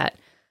think that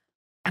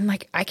I'm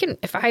like,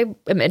 if I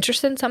am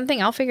interested in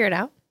something, I'll figure it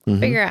out.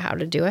 Figure out how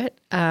to do it.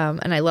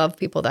 And I love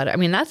people that, I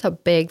mean, that's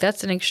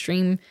an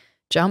extreme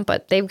jump,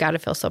 but they've got to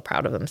feel so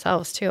proud of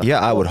themselves too. Yeah,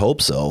 I would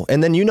hope so.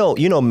 And then, you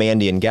know,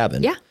 Mandy and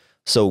Gavin. Yeah.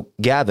 So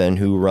Gavin,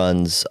 who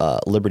runs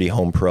Liberty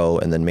Home Pro,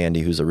 and then Mandy,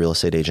 who's a real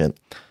estate agent.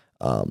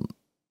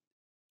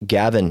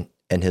 Gavin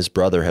and his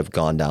brother have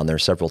gone down there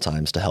several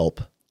times to help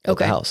at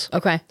the house.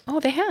 Okay. Oh,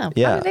 they have.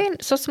 Yeah.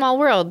 So small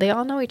world. They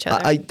all know each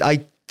other.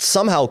 I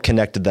somehow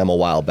connected them a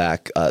while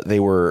back.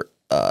 They were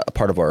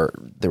part of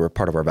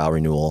our vow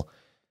renewal.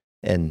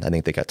 And I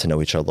think they got to know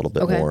each other a little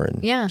bit more,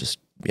 and just,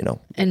 you know.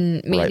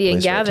 And Mandy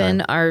and Gavin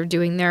are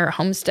doing their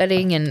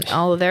homesteading and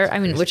all of their, I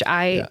mean, which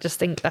I just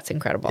think that's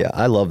incredible. Yeah,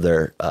 I love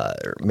their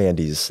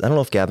Mandy's. I don't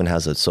know if Gavin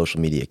has a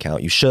social media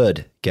account. You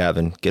should,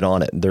 Gavin, get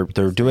on it. They're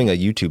doing a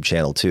YouTube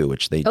channel too,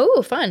 which they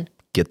fun.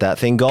 Get that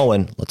thing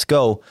going. Let's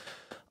go.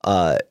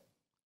 But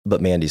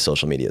Mandy's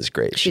social media is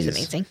great. She's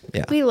amazing.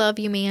 Yeah, we love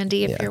you,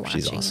 Mandy. If you're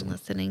watching awesome. and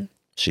listening,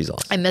 she's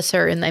awesome. I miss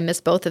her, and I miss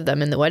both of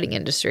them in the wedding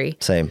industry.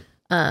 Same.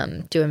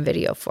 Doing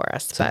video for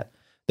us. But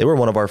they were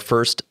one of our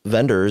first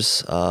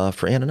vendors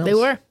for Anna Nels. They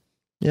were.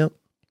 Yep.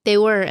 They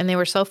were, and they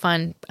were so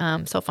fun.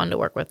 So fun to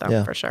work with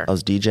them, for sure. I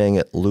was DJing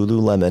at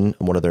Lululemon,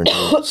 one of their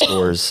new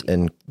stores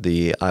in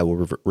the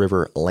Iowa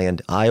River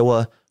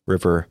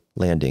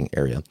Landing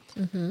area.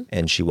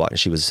 And she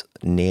was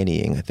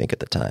nannying, I think, at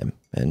the time,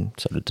 and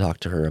started to talk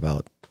to her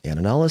about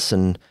Anna Nels,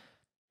 and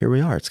here we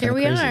are. It's kind of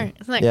crazy. Here we are.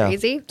 Isn't that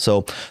crazy?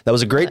 So that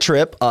was a great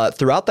trip.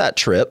 Throughout that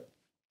trip,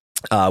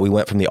 we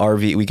went from the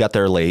RV. We got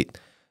there late.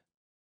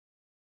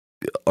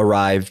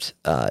 Arrived.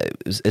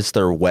 It's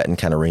their wet and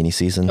kind of rainy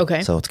season.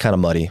 Okay. So it's kind of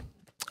muddy.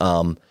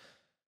 So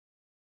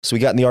we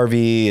got in the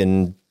RV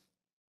and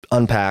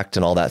unpacked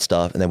and all that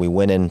stuff, and then we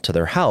went into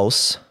their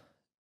house,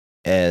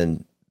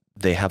 and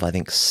they have, I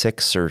think,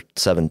 6 or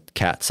 7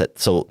 cats.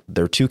 So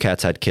their 2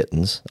 cats had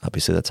kittens.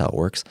 Obviously, that's how it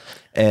works.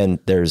 And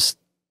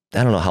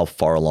I don't know how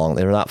far along.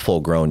 They're not full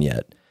grown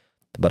yet.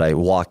 But I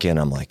walk in,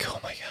 I'm like, oh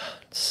my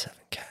God, 7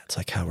 cats.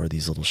 Like, how are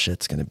these little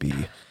shits going to be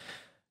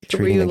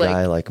treating a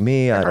guy like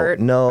me? I don't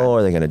know.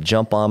 Are they going to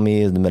jump on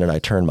me the minute I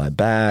turn my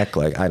back?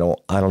 Like, I don't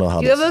know how.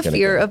 Do you have a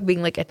fear of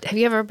being like? Have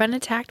you ever been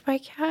attacked by a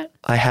cat?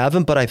 I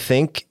haven't, but I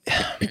think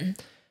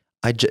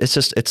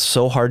it's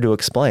so hard to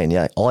explain.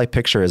 Yeah, all I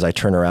picture is I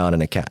turn around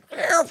and a cat,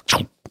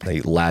 they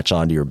latch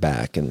onto your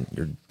back and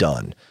you're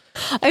done.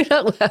 I'm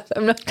not laughing.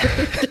 I'm not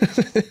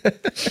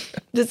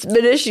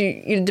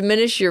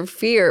diminish your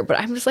fear, but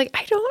I'm just like,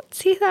 I don't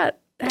see that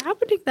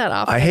happening that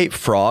often. I hate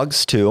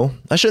frogs too.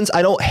 I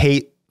don't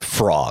hate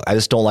frog. I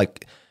just don't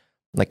like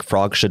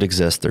frogs should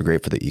exist. They're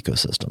great for the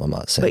ecosystem. I'm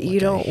not saying. But you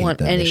don't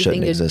want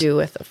anything to do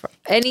with a frog.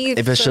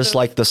 If it's just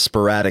like the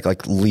sporadic,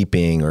 like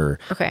leaping or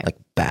like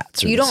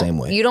bats, or the same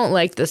way. You don't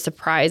like the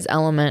surprise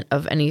element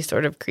of any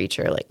sort of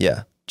creature, like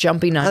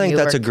jumping on you. I think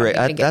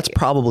that's that's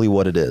probably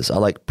what it is. I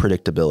like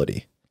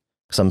predictability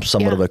because I'm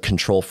somewhat of a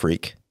control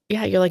freak.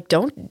 Yeah, you're like,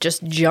 don't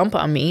just jump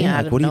on me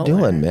out of nowhere. What are you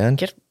doing, man?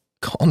 Get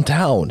calm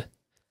down.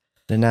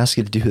 Didn't ask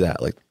you to do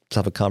that. Like, let's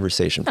have a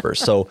conversation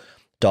first. So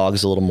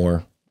dog's a little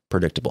more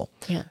predictable.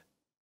 Yeah.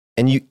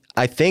 And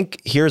I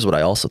think, here's what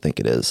I also think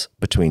it is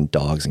between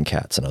dogs and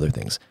cats and other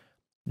things.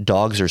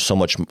 dogs are so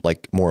much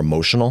like more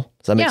emotional.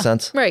 Does that make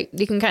sense? Right.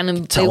 You can kind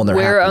of Tell when they're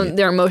wear happy.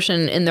 their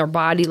emotion in their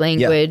body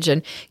language.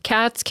 And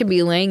cats can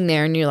be laying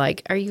there and you're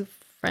like, are you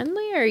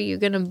friendly or are you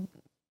going to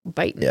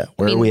bite me? Yeah.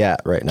 Where are we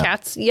at right now?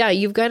 Cats,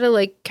 you've got to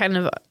like kind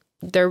of,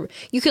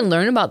 you can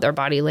learn about their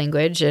body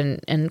language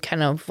and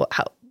kind of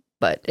how,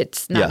 but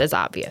it's not as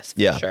obvious.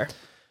 For sure.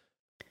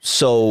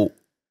 So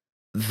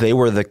they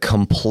were the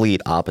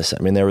complete opposite.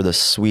 I mean, they were the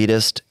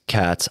sweetest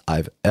cats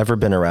I've ever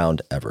been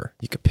around ever.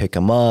 You could pick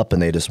them up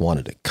and they just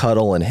wanted to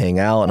cuddle and hang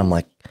out. And I'm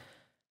like,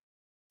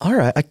 all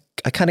right,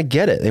 I kind of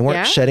get it. They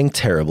weren't shedding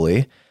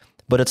terribly,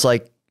 but it's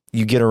like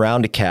you get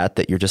around a cat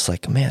that you're just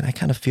like, man, I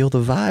kind of feel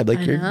the vibe. Like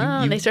you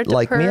they start to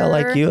like purr. me, I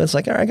like you. It's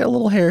like, all right, I got a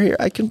little hair here.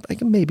 I can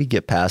maybe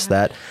get past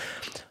that.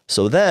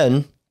 So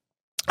then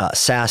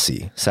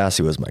Sassy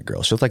was my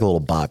girl. She looked like a little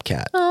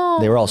bobcat. Oh.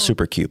 They were all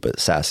super cute, but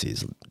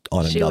Sassy's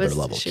on another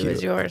level She cute.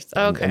 was yours.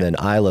 Okay. And then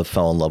Isla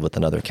fell in love with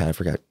another cat. I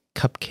forgot,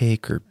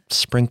 Cupcake or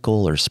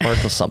Sprinkle or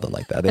Sparkle, something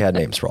like that. They had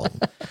names for all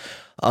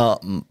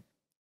of them.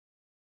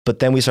 But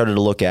then we started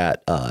to look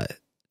at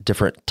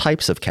different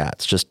types of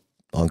cats just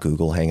on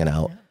Google, hanging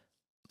out.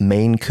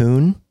 Maine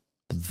Coon,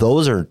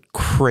 those are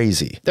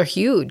crazy. They're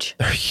huge.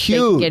 They're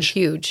huge. They get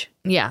huge.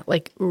 Yeah,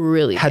 like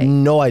really Had big.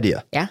 no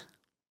idea. Yeah.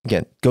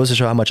 Again, goes to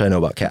show how much I know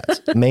about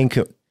cats. Maine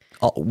Coon,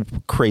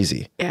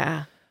 crazy.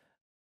 Yeah.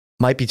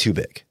 Might be too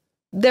big.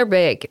 They're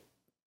big.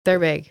 They're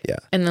big. Yeah.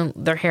 And then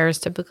their hair is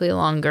typically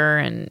longer.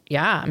 And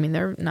I mean,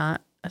 they're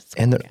not.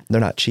 And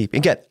they're not cheap.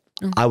 Again,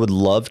 I would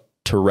love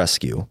to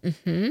rescue.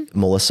 Mm-hmm.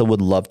 Melissa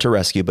would love to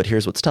rescue, but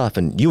here's what's tough.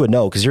 And you would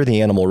know because you're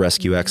the animal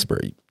rescue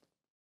expert. You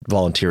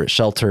volunteer at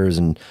shelters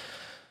and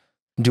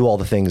do all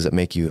the things that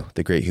make you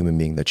the great human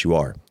being that you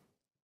are.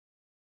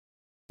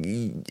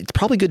 It's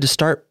probably good to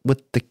start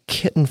with the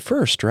kitten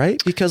first,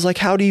 right? Because like,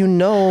 how do you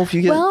know if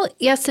you get... Well,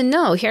 yes and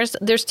no.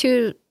 There's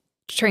two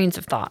trains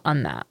of thought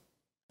on that.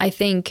 I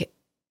think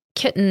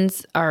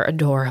kittens are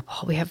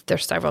adorable.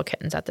 There's several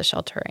kittens at the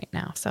shelter right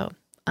now. So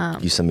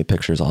you send me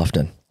pictures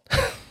often.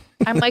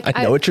 I'm like,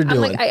 I know what you're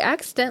doing. I'm like, I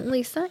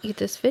accidentally sent you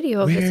this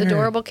video of this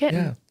adorable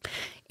kitten. Yeah.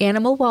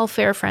 Animal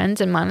Welfare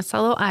Friends in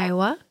Monticello,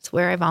 Iowa. It's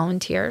where I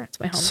volunteer. It's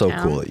my hometown. So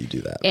cool that you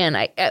do that. And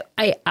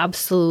I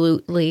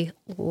absolutely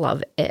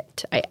love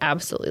it. I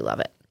absolutely love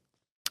it.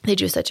 They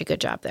do such a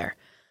good job there.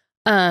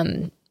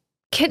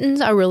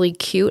 Kittens are really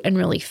cute and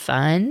really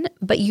fun,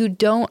 but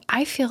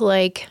I feel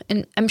like,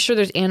 and I'm sure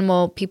there's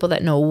animal people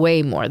that know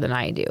way more than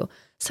I do.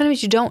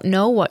 Sometimes you don't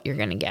know what you're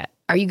going to get.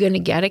 Are you going to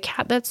get a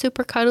cat that's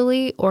super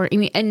cuddly?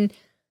 And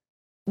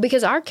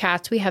because our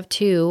cats, we have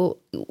two.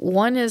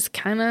 One is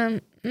kind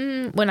of,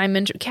 when I'm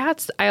into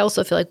cats, I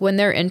also feel like when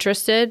they're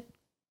interested,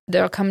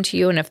 they'll come to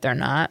you. And if they're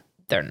not,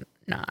 they're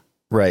not.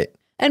 Right.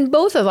 And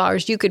both of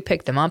ours, you could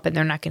pick them up and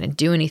they're not going to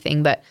do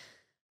anything. But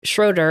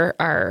Schroeder,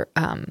 our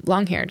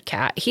long-haired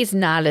cat, he's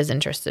not as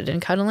interested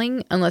in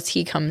cuddling unless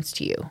he comes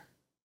to you.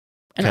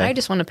 And I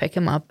just want to pick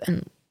him up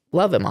and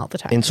love him all the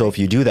time. And so if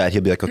you do that,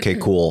 he'll be like, okay,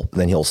 cool.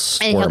 And then he'll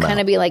squirm out. And he'll kind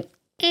of be like,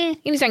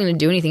 he's not going to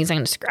do anything. He's not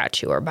going to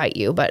scratch you or bite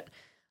you. But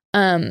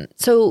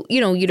so,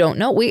 you don't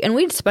know.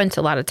 We'd spent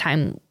a lot of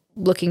time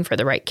looking for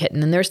the right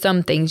kitten. And there's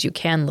some things you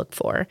can look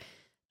for.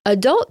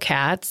 Adult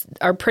cats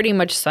are pretty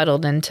much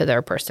settled into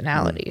their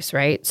personalities,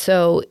 right?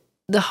 So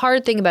the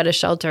hard thing about a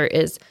shelter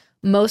is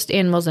most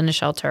animals in a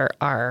shelter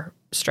are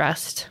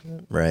stressed.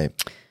 Right.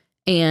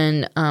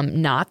 And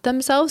not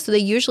themselves. So they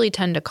usually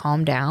tend to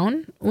calm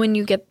down when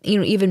you get,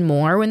 even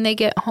more when they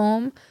get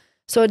home.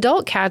 So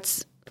adult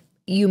cats,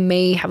 you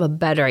may have a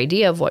better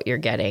idea of what you're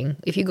getting.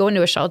 If you go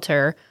into a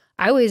shelter,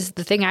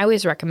 the thing I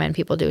always recommend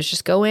people do is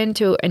just go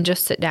into and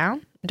just sit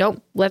down.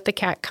 Don't let the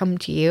cat come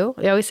to you.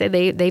 They always say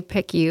they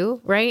pick you,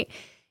 right?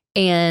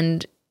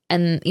 And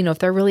if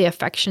they're really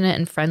affectionate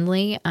and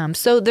friendly.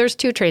 So there's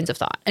two trains of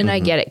thought. And I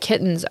get it.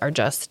 Kittens are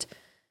just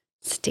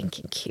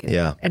stinking cute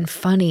and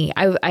funny.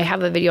 I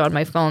have a video on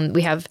my phone.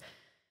 We have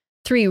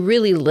 3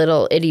 really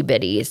little itty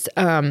bitties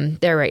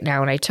there right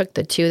now. And I took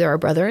the 2. They're a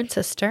brother and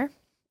sister.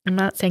 I'm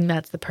not saying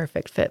that's the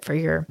perfect fit for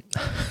your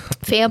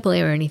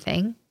family or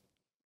anything.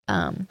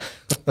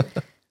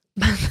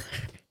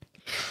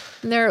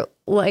 They're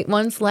like,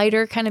 one's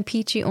lighter, kind of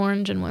peachy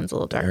orange, and one's a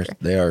little darker.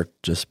 They are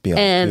just beyond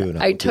cute.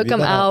 And I took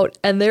them out,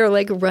 and they're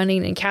like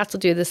running. And cats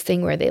will do this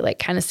thing where they like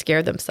kind of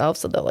scare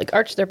themselves, so they'll like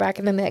arch their back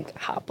and then they like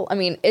hop. I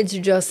mean, it's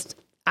just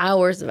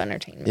hours of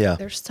entertainment. Yeah,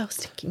 they're so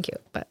stinking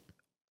cute. But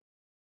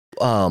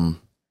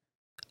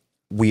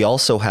we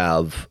also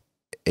have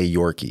a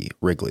Yorkie,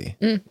 Wrigley.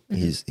 Mm-hmm.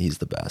 He's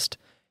the best.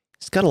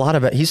 He's got a lot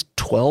of it. He's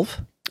 12.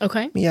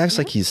 Okay. He acts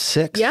like he's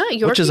 6. Yeah,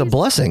 which is a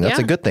blessing. That's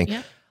a good thing.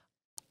 Yeah.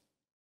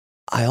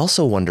 I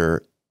also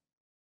wonder,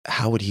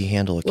 how would he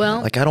handle a cat?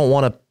 Well, like, I don't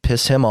want to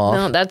piss him off.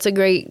 No, that's a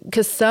great,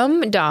 because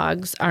some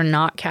dogs are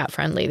not cat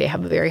friendly. They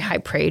have a very high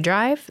prey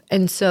drive.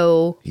 And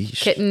so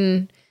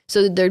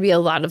so there'd be a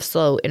lot of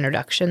slow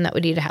introduction that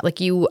would need to have,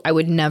 I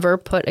would never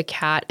put a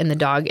cat and the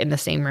dog in the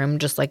same room.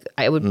 Just like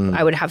I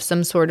would have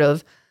some sort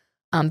of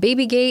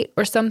baby gate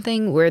or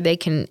something where they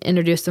can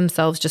introduce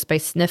themselves just by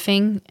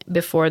sniffing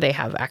before they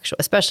have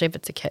especially if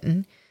it's a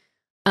kitten.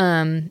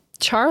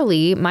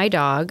 Charlie, my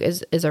dog,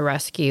 is a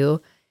rescue,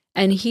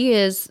 and he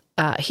has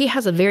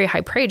a very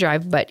high prey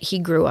drive, but he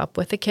grew up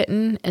with a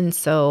kitten, and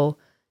so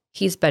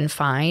he's been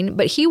fine.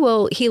 But he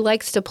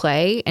likes to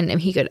play, and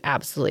he could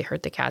absolutely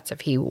hurt the cats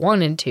if he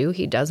wanted to.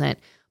 He doesn't,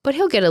 but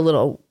he'll get a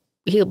little,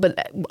 but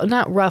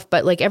not rough,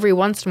 but like every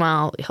once in a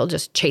while, he'll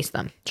just chase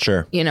them.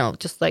 Sure.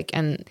 Just like,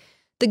 and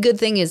the good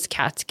thing is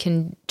cats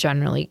can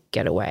generally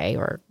get away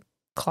or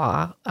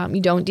claw.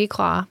 You don't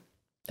declaw.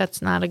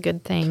 That's not a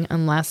good thing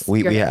unless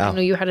I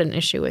know you had an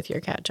issue with your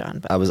cat, John.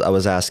 But I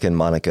was asking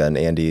Monica and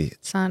Andy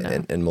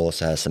and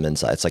Melissa has some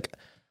insights. Like,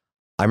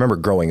 I remember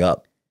growing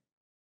up,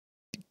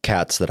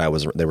 cats that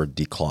they were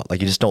declawed. Like,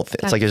 you just don't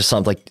it's like, it's just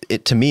something like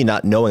it to me,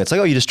 not knowing, it's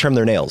like, oh, you just trim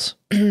their nails,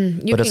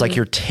 but it's like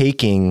you're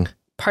taking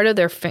part of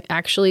their,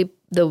 actually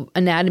the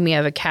anatomy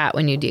of a cat.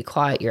 When you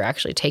declaw it, you're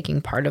actually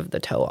taking part of the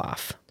toe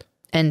off.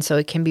 And so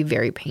it can be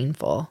very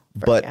painful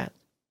for a cat.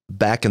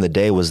 Back in the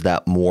day, was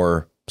that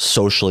more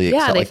socially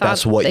accepted? Like,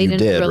 that's what you did, right?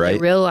 They didn't really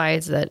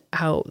realize that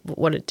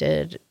what it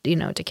did,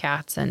 to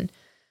cats. And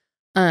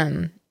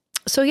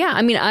so, yeah,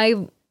 I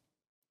mean,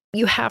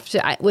 you have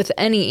to, with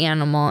any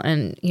animal,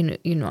 and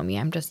you know me,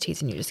 I'm just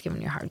teasing you, just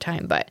giving you a hard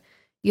time, but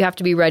you have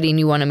to be ready and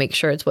you want to make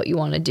sure it's what you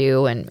want to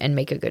do and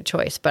make a good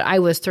choice. But I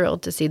was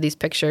thrilled to see these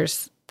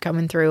pictures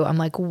coming through. I'm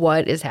like,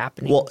 what is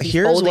happening? Well,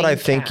 here's what I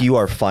think you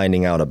are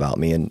finding out about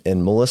me,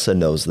 and Melissa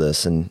knows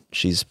this, and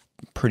she's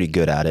pretty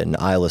good at it, and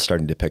Isla's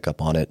starting to pick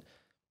up on it.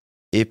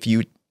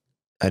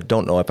 I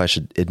don't know if I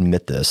should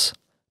admit this,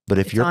 but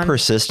if you're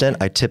persistent,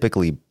 I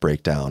typically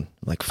break down.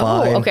 I'm like,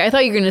 fine. Oh, okay. I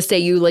thought you were going to say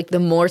the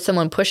more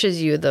someone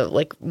pushes you,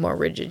 the more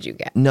rigid you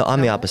get. No, I'm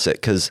the opposite,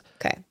 because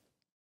I'm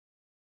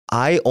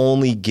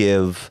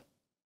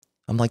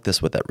like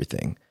this with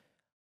everything.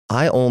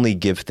 I only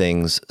give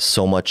things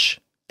so much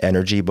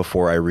energy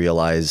before I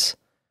realize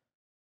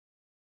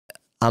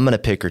I'm going to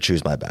pick or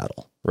choose my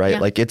battle, right? Yeah.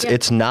 Like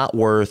it's not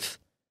worth,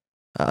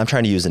 I'm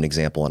trying to use an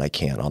example and I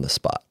can't on the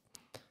spot.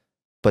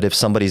 But if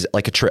somebody's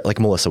like a trip, like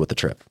Melissa with the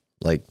trip,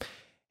 like,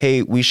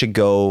 hey, we should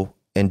go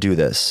and do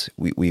this.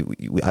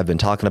 I've been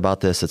talking about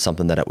this. It's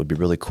something that it would be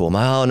really cool.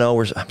 Oh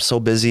no, I'm so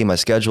busy. My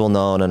schedule.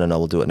 No.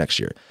 We'll do it next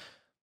year.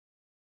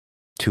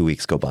 2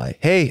 weeks go by.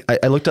 Hey,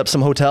 I looked up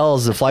some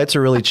hotels. The flights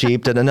are really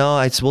cheap.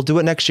 We'll do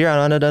it next year.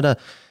 And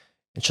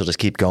she'll just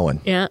keep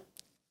going. Yeah.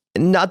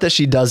 Not that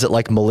she does it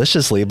like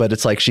maliciously, but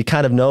it's like she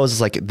kind of knows,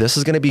 it's like, this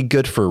is going to be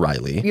good for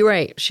Riley. You're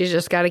right. She's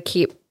just got to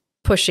keep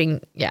pushing.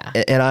 Yeah.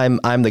 And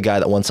I'm the guy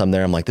that once I'm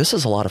there, I'm like, this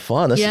is a lot of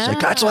fun. This is like,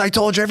 that's what I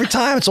told you every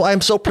time. It's why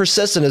I'm so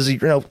persistent, is,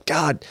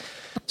 God,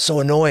 so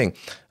annoying.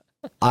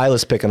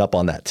 Isla's picking up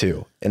on that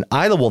too. And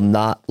Isla will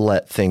not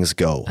let things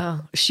go.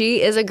 Oh,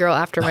 she is a girl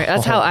after my,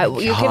 that's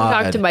you can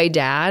talk to my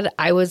dad.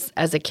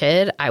 As a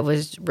kid, I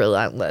was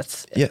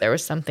relentless. If there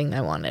was something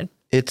I wanted.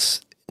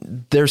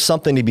 There's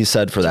something to be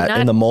said for that.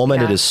 In the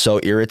moment, it is so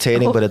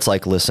irritating, but it's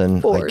like,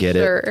 listen, I get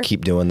it.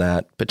 Keep doing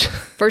that. But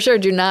for sure,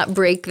 do not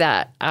break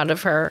that out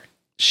of her.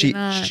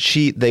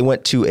 They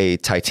went to a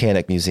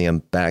Titanic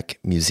museum.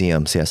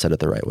 See, I said it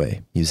the right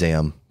way.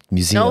 Museum.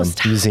 No,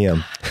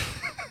 museum.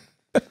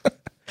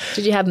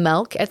 Did you have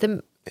milk at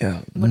the?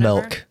 Yeah,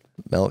 whatever?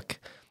 Milk.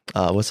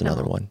 What's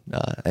another one?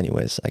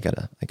 Anyways, I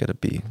gotta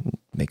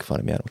make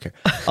fun of me. I don't care.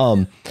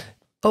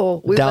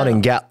 Down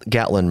in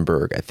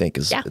Gatlinburg, I think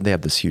they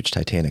have this huge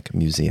Titanic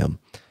museum.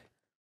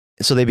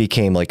 So they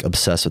became like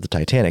obsessed with the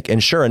Titanic.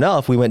 And sure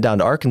enough, we went down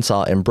to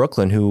Arkansas, and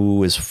Brooklyn,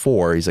 who is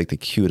 4, he's like the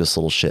cutest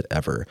little shit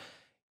ever.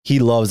 He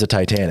loves the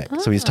Titanic.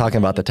 So he's talking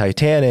about the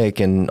Titanic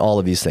and all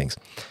of these things.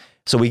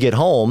 So we get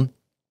home,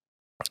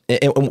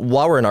 and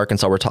while we're in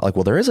Arkansas, we're talking like,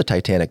 well, there is a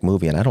Titanic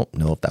movie, and I don't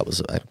know if that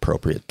was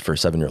appropriate for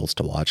 7-year-olds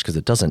to watch, because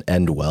it doesn't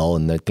end well,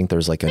 and I think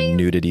there's like a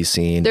nudity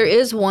scene. There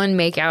is one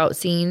makeout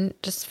scene.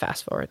 Just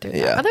fast forward through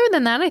that. Other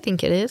than that, I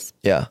think it is.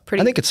 Yeah,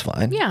 I think it's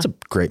fine. Yeah, it's a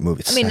great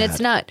movie. It's sad. It's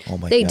not. Oh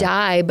they God.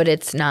 Die, but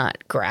it's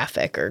not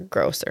graphic or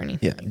gross or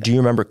anything. Yeah. Like do you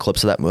remember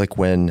clips of that, like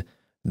when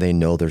they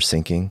know they're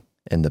sinking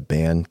and the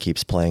band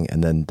keeps playing,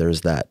 and then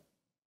there's that?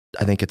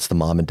 I think it's the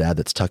mom and dad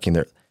that's tucking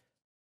their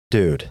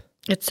dude.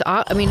 It's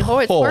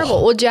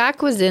horrible. Well,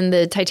 Jack was in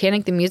the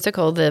Titanic, the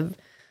musical, the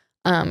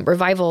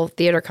Revival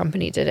Theater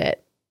Company did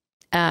it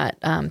at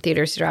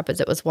Theater Cedar Rapids.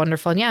 It was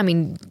wonderful. And yeah,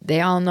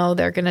 they all know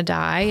they're going to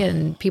die,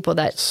 and people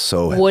that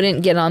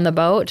wouldn't get on the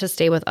boat to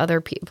stay with other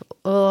people.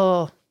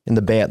 Oh. And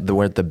the band,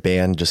 where the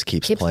band just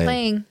keeps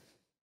playing.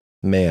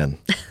 Man,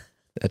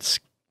 that's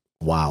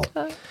wow.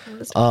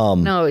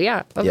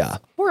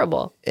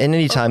 Horrible. And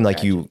anytime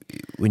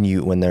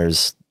when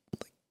there's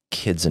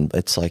kids, and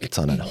it's like it's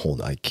on a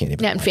whole, I can't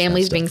even. Yeah, and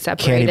families being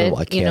separated.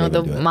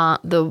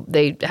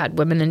 They had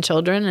women and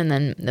children, and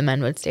then the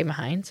men would stay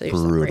behind. So you're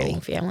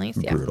separating families.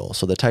 Yeah. Brutal.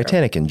 So the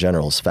Titanic in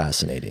general is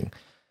fascinating.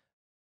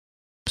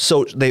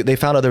 So they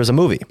found out there was a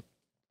movie,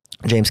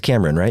 James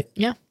Cameron, right?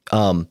 Yeah.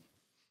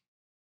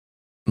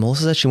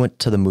 Melissa said she went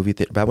to the movie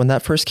theater, but when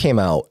that first came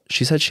out,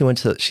 she said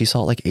she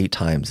saw it like 8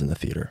 times in the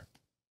theater.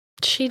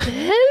 She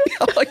did?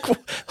 Like,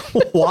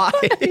 why?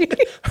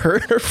 Her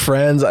and her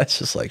friends. I was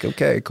just like,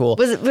 okay, cool.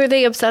 Were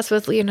they obsessed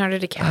with Leonardo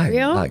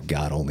DiCaprio?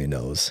 God only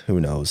knows. Who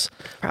knows?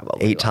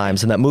 Probably 8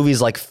 times. And that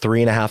movie's like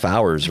 3.5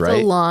 hours, right?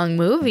 It's a long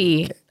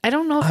movie. I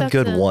don't know if I'm that's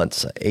good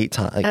once. 8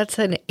 times. That's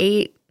an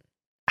 8.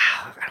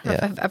 I don't know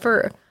if I've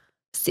ever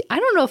I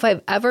don't know if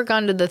I've ever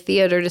gone to the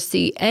theater to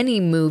see any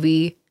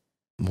movie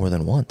More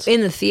than once.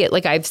 in the theater.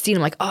 Like I've seen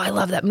them like, oh, I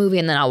love that movie.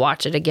 And then I'll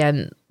watch it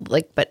again.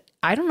 Like, but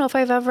I don't know if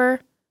I've ever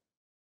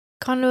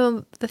gone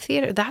to the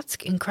theater. That's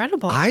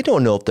incredible. I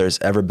don't know if there's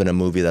ever been a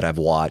movie that I've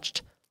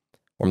watched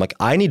where I'm like,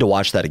 I need to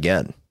watch that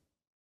again.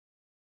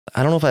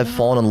 I don't know if I've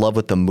fallen in love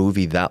with the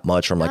movie that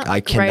much where I'm like, Not I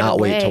cannot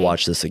wait to away.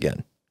 watch this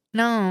again.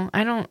 No,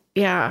 I don't.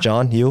 Yeah.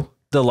 John, you?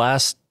 The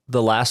last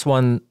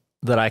one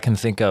that I can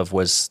think of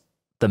was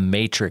The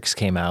Matrix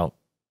came out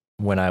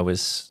when I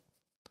was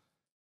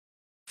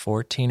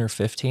 14 or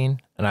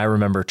 15. And I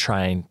remember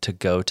trying to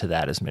go to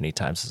that as many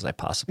times as I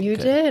possibly You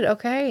could. did?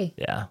 Okay.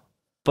 Yeah.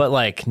 But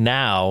like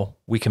now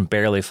we can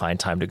barely find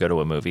time to go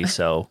to a movie.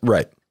 So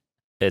Right.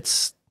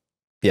 it's,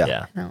 Yeah.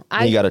 yeah. No,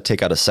 You got to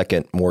take out a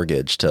second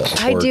mortgage to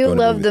afford I do going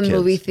to love the with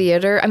movie kids.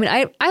 theater. I mean,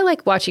 I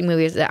like watching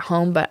movies at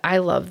home, but I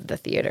love the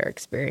theater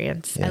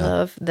experience. I Yeah.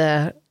 love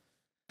the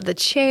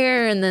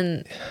chair, and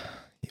then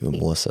You and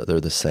Melissa,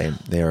 they're the same.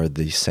 They are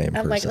the same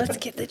I'm person. like, let's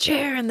get the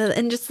chair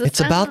and just the It's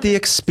about sound. the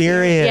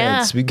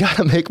experience. Yeah. We got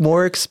to make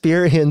more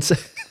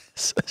experiences.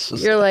 It's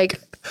just- You're like,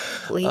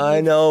 please.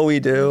 I know we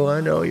do.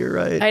 I know you're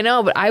right. I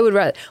know, but I would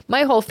rather.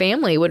 My whole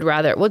family would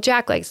rather. Well,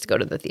 Jack likes to go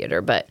to the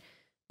theater, but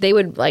they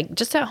would like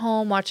just at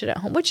home, watch it at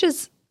home. Which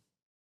is,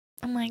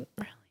 I'm like,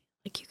 really?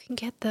 Like you can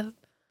get the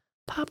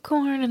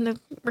popcorn and the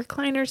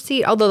recliner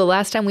seat. Although the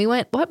last time we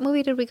went, what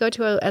movie did we go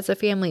to as a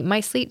family? My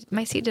seat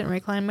didn't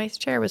recline. My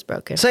chair was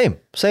broken. Same.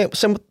 I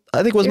think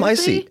it was my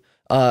Seriously? seat.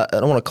 I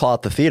don't want to call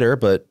out the theater,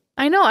 but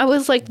I know. I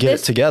was like, get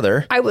it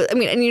together. I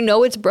mean, and you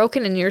know it's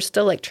broken, and you're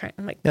still like trying.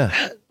 I'm like,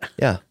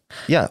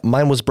 Yeah.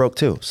 Mine was broke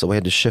too, so we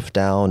had to shift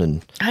down,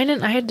 and I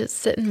didn't. I had to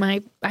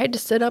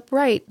sit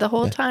upright the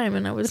whole time,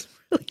 and I was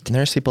really. and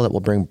there's people that will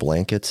bring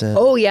blankets in.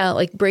 Oh yeah,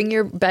 like bring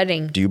your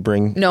bedding. Do you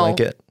bring No.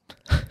 blanket?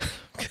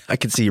 I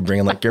could see you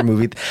bringing like your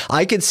movie.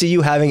 I could see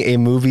you having a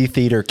movie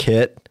theater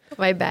kit.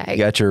 My bag. You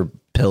got your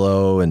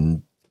pillow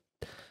and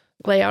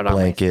Lay out all my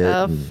blanket.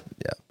 stuff. And,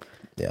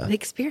 yeah. The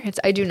experience.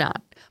 I do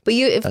not. But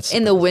if That's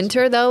in the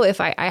winter though, if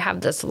I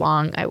have this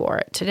long, I wore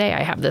it today.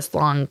 I have this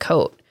long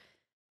coat,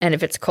 and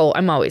if it's cold,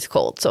 I'm always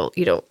cold. So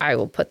I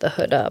will put the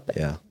hood up.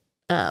 Yeah.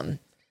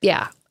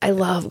 Yeah. I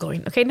love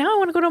going. Okay, now I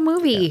want to go to a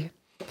movie.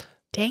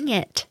 Dang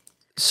it.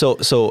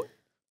 So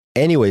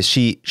anyways,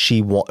 she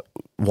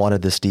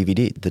wanted this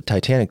DVD, the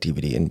Titanic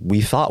DVD, and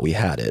we thought we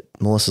had it.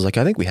 Melissa's like,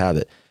 I think we have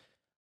it.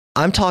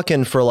 I'm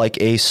talking for like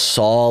a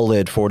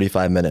solid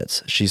 45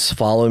 minutes. She's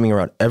following me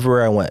around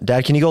everywhere I went.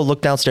 Dad, can you go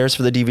look downstairs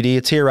for the DVD?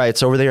 It's here, right?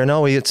 It's over there.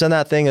 No, it's in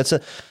that thing.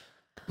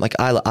 Like,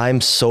 I'm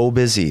so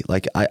busy.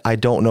 Like, I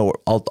don't know.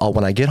 I'll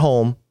when I get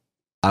home,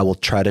 I will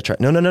try.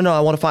 No.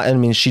 I want to find. I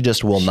mean, she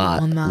just will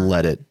not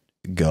let it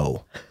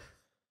go.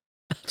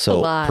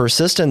 So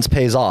persistence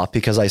pays off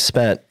because I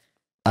spent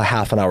a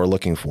half an hour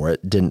looking for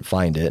it, didn't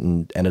find it,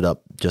 and ended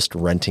up just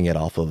renting it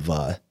off of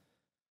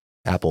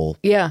Apple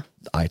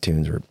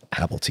iTunes or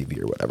Apple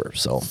TV or whatever.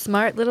 So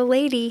Smart little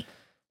lady.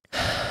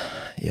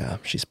 yeah,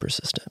 she's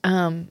persistent.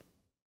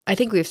 I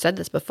think we've said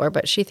this before,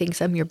 but she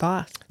thinks I'm your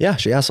boss. Yeah,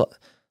 she asked,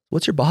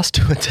 what's your boss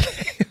doing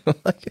today?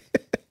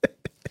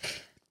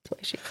 Boy,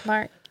 she's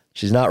smart.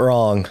 She's not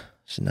wrong.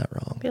 She's not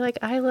wrong. Be like,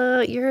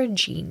 Isla, you're a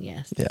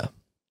genius. Yeah.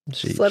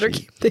 Just let her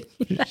keep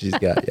thinking. She's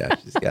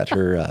got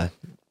her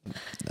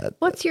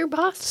What's your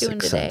boss doing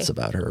sixth today? sense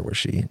about her where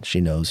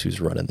she knows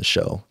who's running the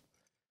show.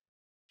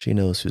 She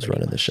knows who's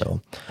running the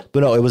show.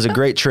 But no, it was a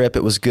great trip.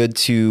 It was good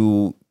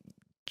to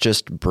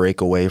just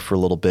break away for a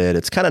little bit.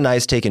 It's kind of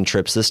nice taking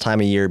trips this time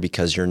of year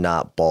because you're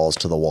not balls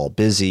to the wall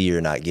busy.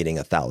 You're not getting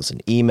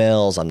 1,000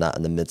 emails. I'm not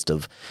in the midst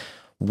of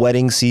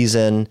wedding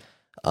season.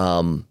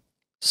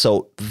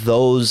 So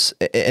those,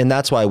 and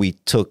that's why we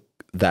took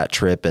that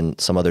trip and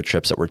some other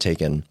trips that we're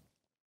taking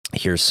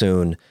here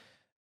soon.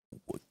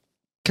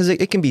 Because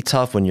it can be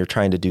tough when you're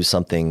trying to do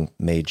something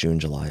May, June,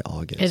 July,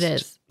 August. It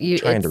is.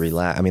 Trying to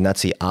relax. I mean,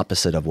 that's the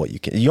opposite of what you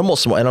can. You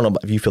almost, I don't know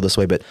if you feel this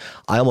way, but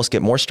I almost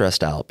get more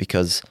stressed out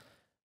because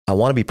I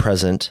want to be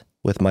present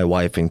with my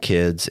wife and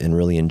kids and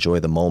really enjoy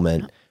the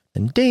moment.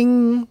 And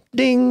ding,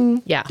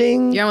 ding, Yeah.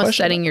 ding. You're almost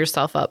question setting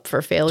yourself up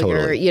for failure,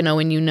 Totally.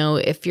 when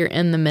if you're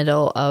in the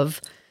middle of,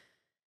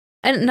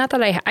 and not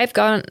that I've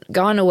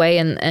gone away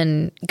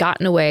and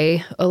gotten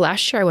away.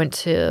 Last year I went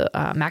to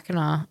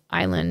Mackinac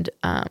Island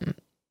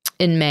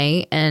in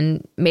May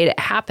and made it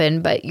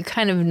happen, but you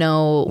kind of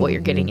know what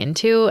you're getting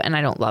into. And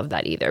I don't love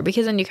that either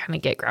because then you kind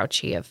of get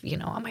grouchy of,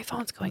 oh, my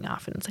phone's going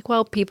off. And it's like,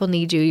 well, people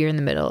need you. You're in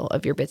the middle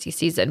of your busy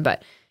season.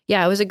 But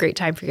yeah, it was a great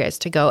time for you guys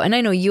to go. And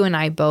I know you and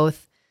I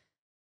both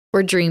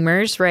were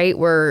dreamers, right?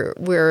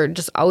 We're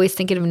just always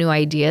thinking of new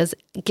ideas,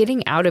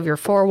 getting out of your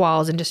four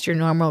walls and just your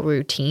normal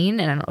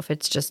routine. And I don't know if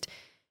it's just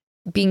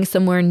being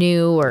somewhere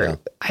new or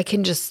I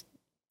can just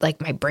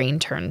like my brain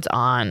turns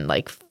on,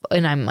 like,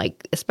 and I'm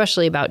like,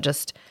 especially about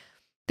just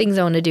things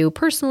I want to do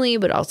personally,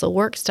 but also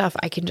work stuff,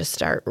 I can just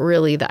start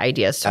really, the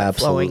ideas start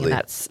flowing, and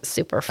that's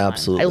super fun.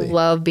 Absolutely. I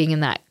love being in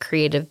that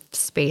creative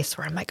space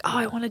where I'm like, oh,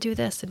 I want to do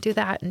this and do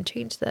that and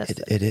change this.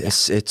 It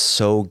is. It's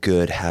so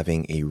good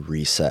having a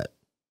reset.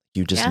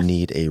 You just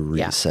need a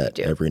reset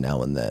every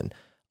now and then.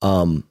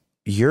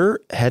 You're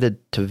headed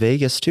to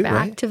Vegas too,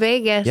 right? Back to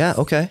Vegas. Yeah.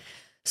 Okay.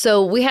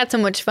 So we had so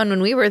much fun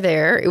when we were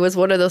there. It was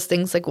one of those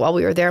things, like, while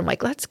we were there, I'm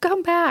like, let's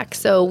come back.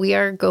 So we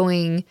are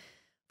going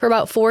for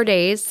about 4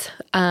 days,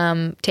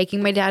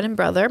 taking my dad and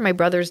brother. My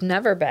brother's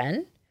never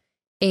been.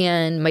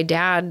 And my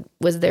dad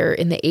was there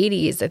in the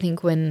 80s, I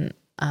think, when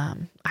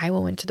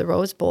Iowa went to the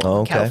Rose Bowl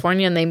in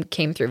California, and they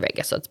came through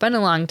Vegas. So it's been a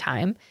long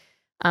time.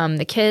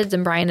 The kids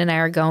and Brian and I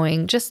are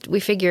going.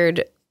 We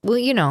figured,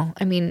 well,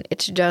 I mean,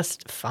 it's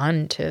just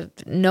fun to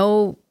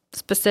no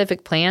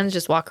specific plans,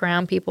 just walk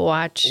around, people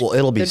watch. Well,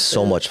 it'll be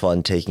so much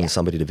fun taking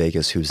somebody to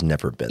Vegas who's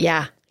never been.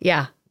 Yeah,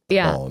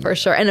 for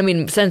sure. And I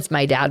mean, since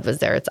my dad was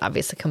there, it's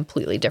obviously a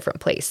completely different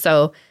place.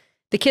 So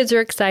the kids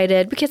are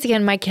excited because,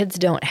 again, my kids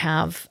don't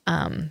have,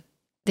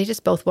 they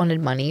just both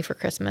wanted money for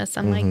Christmas.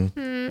 I'm like,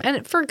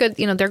 and for good,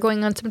 they're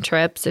going on some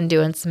trips and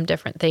doing some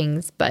different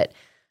things. But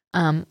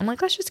I'm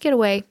like, let's just get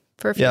away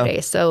for a few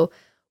days. So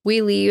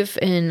we leave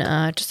in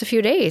just a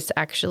few days,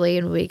 actually,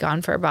 and we'll be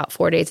gone for about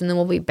 4 days, and then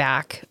we'll be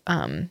back.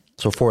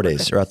 So 4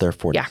 days. You're out there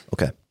 4 days. Yeah.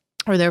 Okay.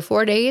 We're there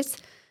 4 days.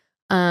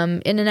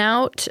 In and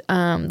out.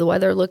 The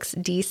weather looks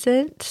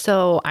decent.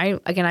 So I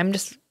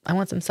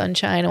want some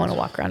sunshine. I want to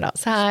walk around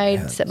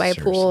outside, sit by a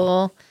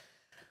pool.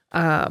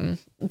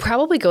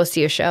 Probably go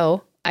see a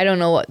show. I don't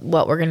know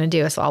what we're gonna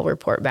do, so I'll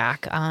report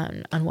back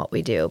on what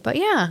we do. But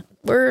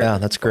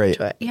that's great.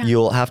 Yeah.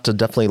 You'll have to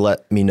definitely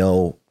let me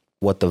know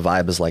what the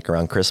vibe is like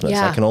around Christmas.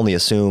 Yeah. I can only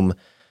assume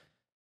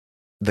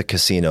the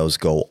casinos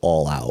go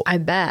all out. I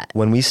bet.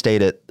 When we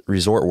stayed at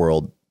Resort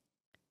World,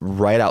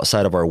 right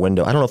outside of our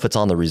window, I don't know if it's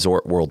on the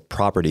Resort World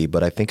property,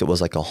 but I think it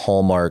was like a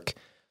Hallmark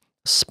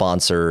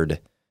sponsored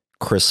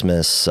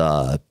Christmas,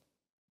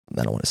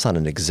 it's not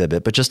an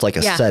exhibit, but just like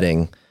a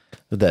setting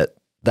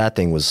that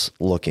thing was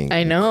looking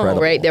incredible.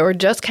 Right? They were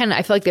just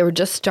I feel like they were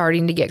just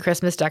starting to get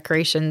Christmas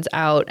decorations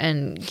out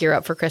and gear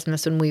up for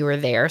Christmas when we were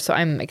there. So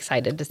I'm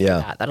excited to see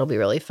that. That'll be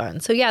really fun.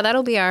 So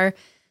that'll be our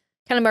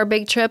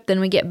big trip.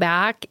 Then we get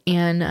back,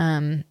 and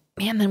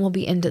then we'll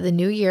be into the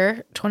new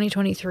year,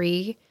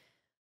 2023.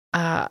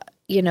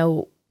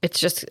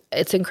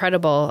 It's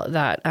incredible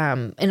that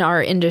in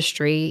our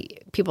industry,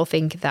 people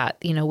think that,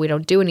 we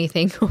don't do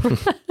anything.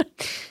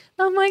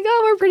 I'm like,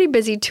 oh, we're pretty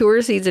busy.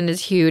 Tour season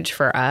is huge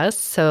for us.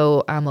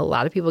 So a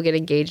lot of people get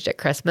engaged at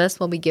Christmas.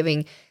 We'll be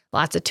giving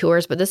lots of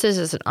tours, but this is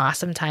just an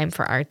awesome time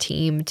for our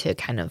team to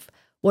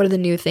what are the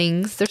new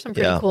things? There's some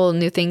pretty cool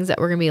new things that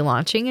we're going to be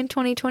launching in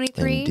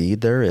 2023. Indeed,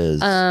 there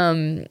is.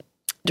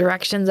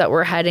 Directions that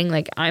we're heading.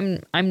 Like,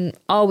 I'm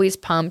always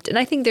pumped. And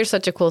I think there's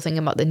such a cool thing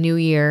about the new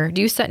year.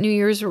 Do you set New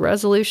Year's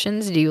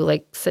resolutions? Do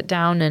you sit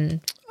down and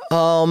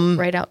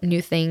write out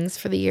new things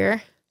for the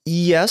year?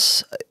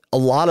 Yes. A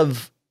lot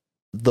of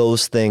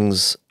those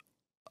things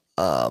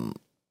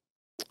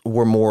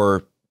were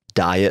more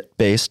diet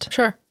based.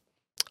 Sure.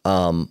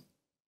 I'm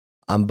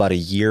about a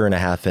year and a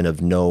half in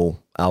of no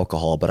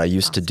alcohol, but I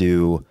used to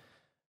do,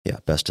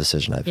 best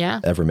decision I've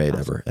ever made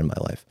ever in my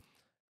life.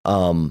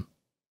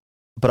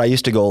 But I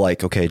used to go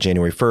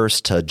January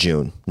 1st to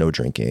June, no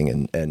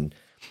drinking, and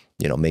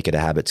make it a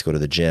habit to go to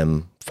the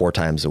gym 4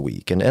 times a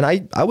week. And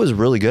I was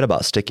really good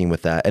about sticking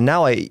with that. And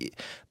now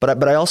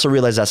but I also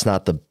realize that's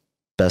not the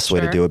best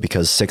way to do it,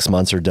 because 6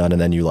 months are done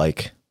and then you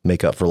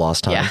make up for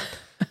lost time. Yeah.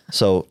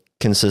 So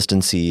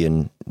consistency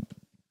and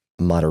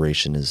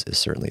moderation is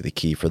certainly the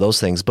key for those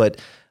things. But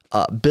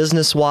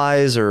business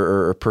wise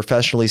or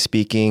professionally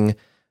speaking,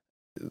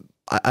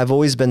 I've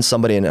always been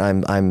somebody,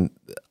 and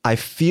I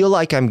feel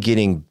like I'm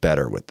getting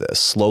better with this,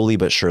 slowly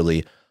but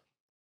surely,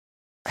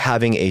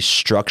 having a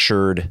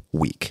structured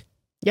week.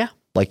 Yeah.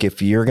 Like,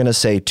 if you're going to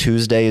say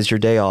Tuesday is your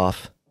day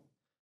off,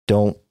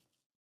 don't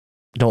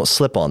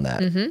slip on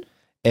that. Mm-hmm.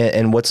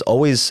 And what's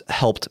always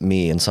helped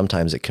me, and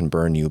sometimes it can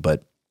burn you,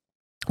 but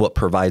what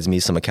provides me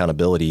some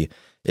accountability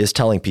is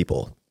telling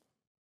people,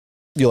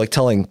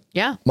 telling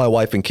my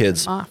wife and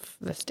kids,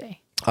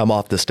 I'm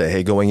off this day.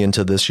 Hey, going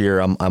into this year,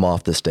 I'm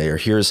off this day, or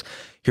here's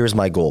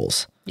my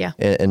goals. Yeah.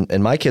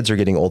 And my kids are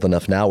getting old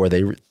enough now where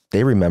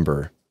they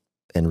remember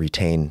and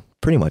retain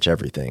pretty much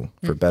everything,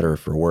 for better or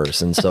for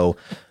worse. And so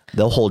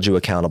they'll hold you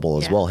accountable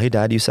as well. Hey,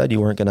 Dad, you said you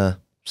weren't going to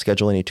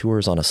schedule any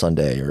tours on a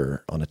Sunday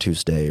or on a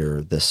Tuesday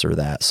or this or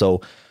that.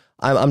 So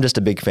I'm just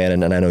a big fan,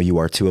 and I know you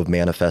are too, of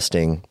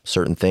manifesting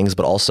certain things,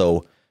 but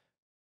also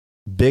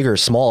big or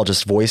small,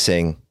 just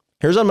voicing,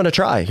 here's what I'm going to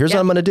try. Here's what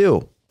I'm going to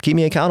do. Keep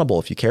me accountable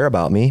if you care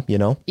about me,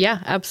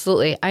 Yeah,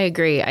 absolutely. I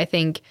agree. I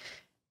think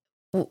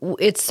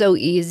it's so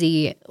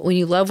easy when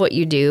you love what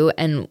you do.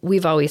 And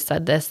we've always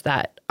said this,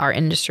 that our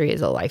industry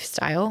is a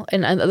lifestyle.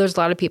 And there's a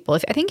lot of people,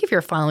 if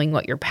you're following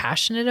what you're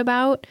passionate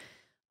about,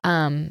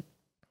 and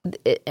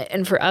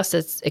for us,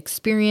 it's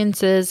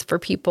experiences for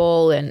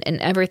people and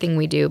everything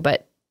we do.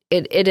 But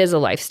it is a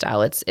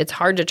lifestyle. It's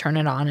hard to turn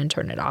it on and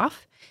turn it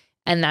off.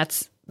 And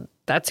that's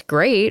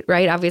great,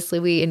 right? Obviously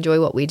we enjoy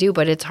what we do,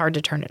 but it's hard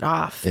to turn it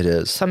off. It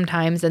is.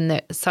 Sometimes,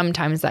 and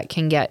sometimes that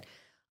can get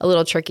a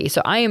little tricky.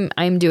 So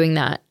I'm doing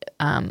that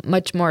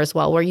much more as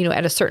well, where, you know,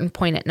 at a certain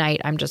point at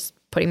night, I'm just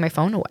putting my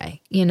phone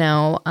away, you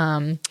know?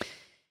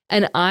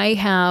 And I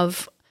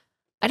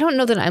don't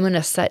know that I'm going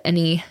to set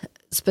any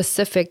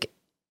specific,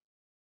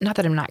 not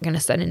that I'm not going to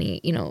set any,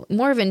 you know,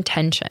 more of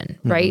intention,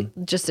 right?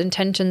 Just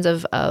intentions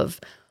of I've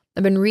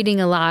been reading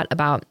a lot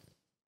about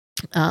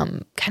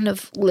kind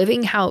of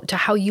living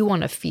how you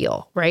want to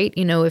feel, right?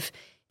 You know, if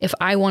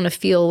I want to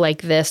feel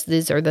like this,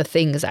 these are the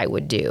things I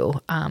would do.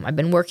 I've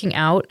been working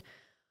out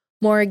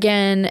more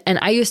again. And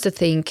I used to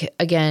think,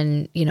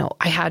 again, you know,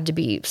 I had to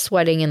be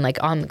sweating and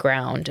like on the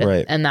ground. And,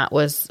 Right. and that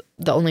was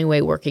the only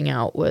way working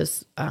out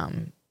was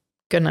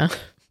gonna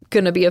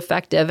be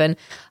effective. And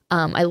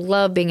I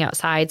love being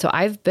outside. So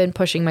I've been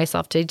pushing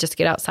myself to just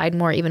get outside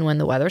more, even when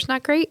the weather's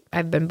not great.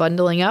 I've been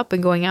bundling up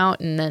and going out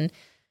and then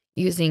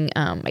using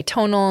my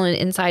tonal and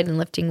inside and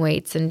lifting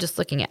weights and just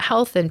looking at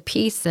health and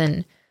peace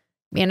and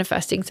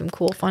manifesting some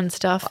cool, fun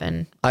stuff.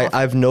 And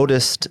I've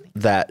noticed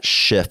that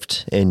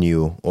shift in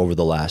you over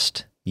the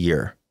last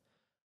year,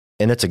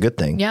 and it's a good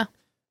thing. yeah,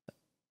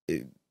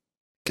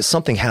 Because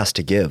something has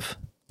to give.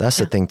 That's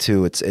the thing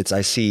too. It's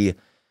I see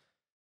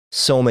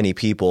so many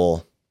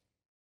people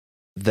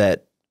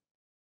that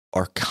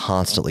are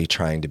constantly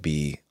trying to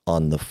be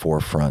on the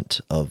forefront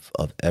of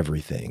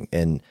everything.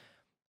 And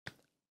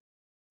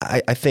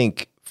I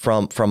think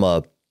from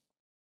a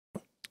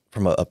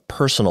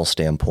personal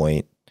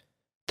standpoint,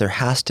 there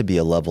has to be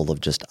a level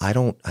of just, I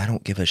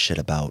don't give a shit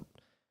about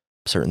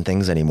certain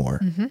things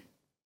anymore.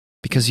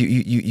 Because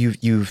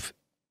you've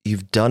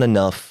done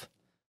enough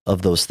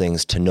of those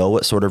things to know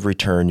what sort of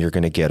return you're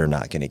going to get or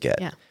not going to get.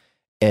 Yeah.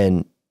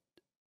 And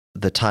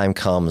the time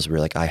comes where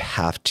like, I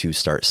have to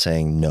start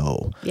saying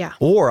no. Yeah.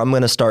 Or I'm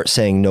going to start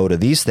saying no to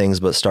these things,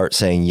 but start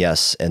saying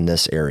yes in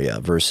this area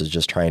versus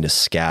just trying to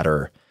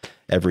scatter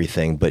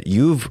everything. But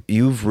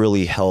you've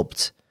really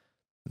helped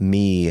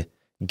me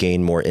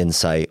gain more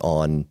insight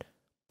on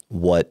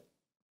what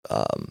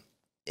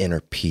inner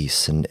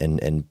peace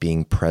and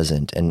being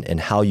present and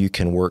how you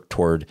can work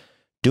toward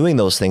doing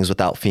those things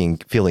without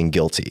feeling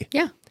guilty.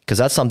 Yeah. Because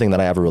that's something that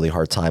I have a really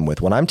hard time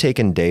with. When I'm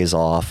taking days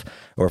off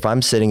or if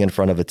I'm sitting in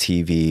front of a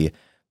TV,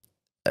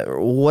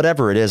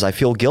 whatever it is, I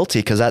feel guilty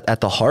because at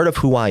the heart of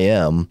who I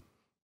am,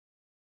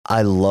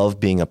 I love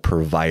being a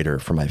provider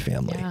for my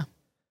family. Yeah.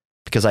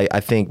 Because I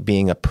think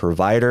being a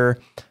provider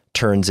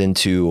turns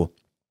into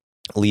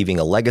leaving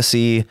a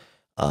legacy,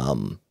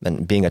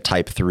 and being a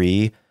type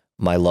 3,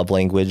 my love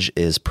language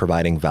is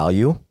providing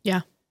value.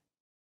 Yeah.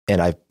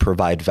 And I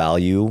provide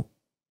value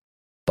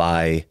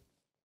by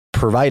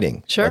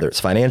providing, Sure. whether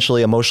it's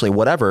financially, emotionally,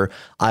 whatever.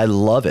 I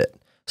love it.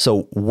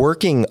 So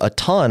working a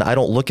ton, I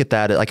don't look at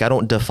that like I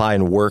don't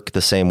define work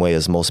the same way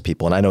as most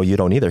people. And I know you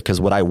don't either,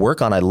 because what I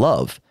work on, I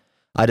love.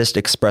 I just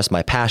express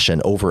my passion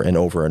over and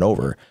over and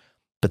over.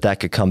 But that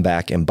could come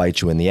back and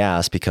bite you in the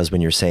ass, because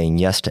when you're saying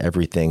yes to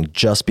everything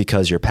just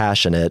because you're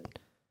passionate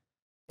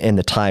and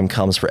the time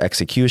comes for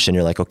execution,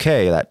 you're like,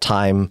 okay, that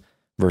time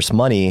versus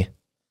money.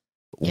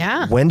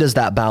 Yeah. When does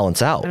that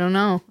balance out? I don't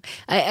know.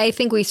 I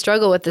think we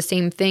struggle with the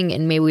same thing,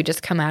 and maybe we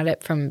just come at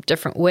it from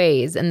different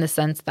ways, in the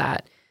sense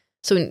that,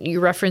 so when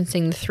you're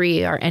referencing the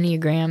 3, our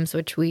Enneagrams,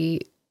 which we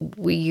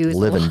use.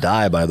 Live and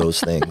die by those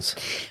things.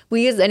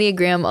 We use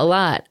Enneagram a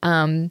lot.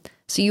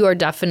 So you are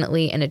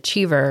definitely an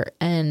achiever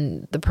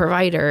and the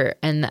provider,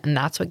 and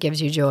that's what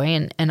gives you joy.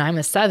 And I'm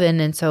a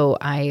 7, and so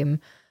I'm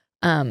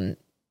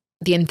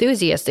the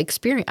enthusiast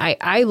experience.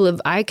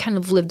 I kind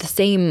of live the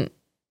same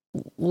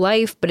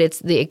life, but it's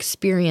the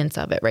experience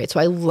of it, right? So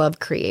I love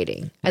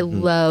creating. I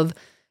love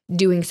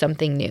doing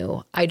something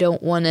new. I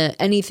don't want to,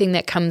 anything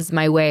that comes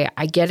my way,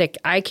 I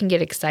can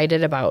get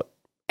excited about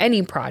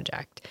any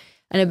project.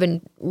 And I've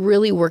been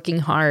really working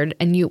hard,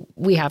 and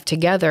we have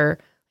together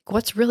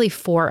what's really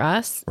for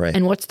us, right,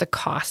 and what's the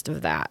cost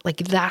of that. Like,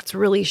 that's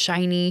really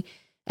shiny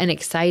and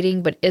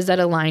exciting, but is that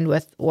aligned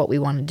with what we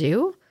want to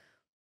do?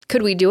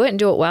 Could we do it and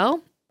do it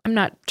well? I'm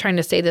not trying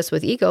to say this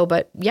with ego,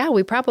 but yeah,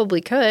 we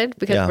probably could,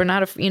 because we're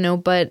not,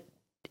 but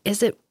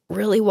is it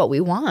really what we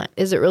want?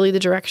 Is it really the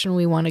direction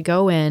we want to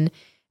go in?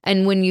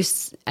 And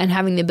and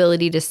having the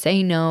ability to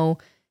say no,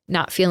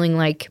 not feeling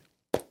like,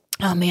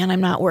 oh man,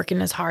 I'm not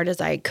working as hard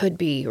as I could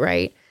be,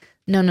 right?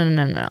 No.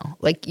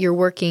 Like, you're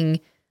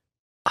working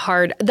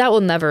hard. That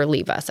will never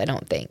leave us, I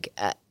don't think.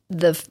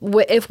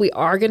 If we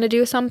are going to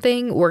do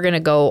something, we're going to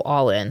go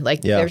all in.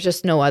 Like, there's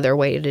just no other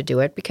way to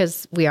do it,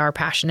 because we are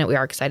passionate, we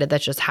are excited.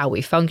 That's just how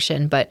we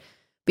function. But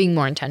being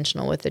more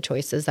intentional with the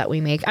choices that we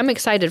make. I'm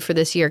excited for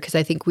this year, because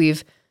I think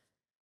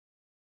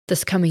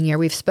this coming year,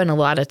 we've spent a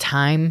lot of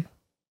time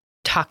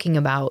talking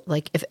about,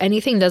 like, if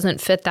anything doesn't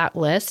fit that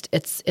list,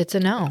 it's a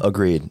no.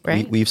 Agreed.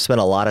 Right? We've spent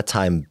a lot of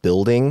time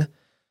building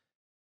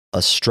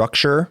a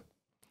structure.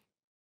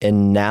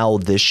 And now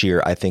this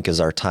year, I think, is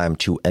our time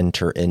to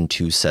enter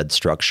into said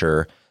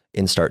structure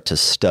and start to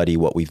study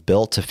what we've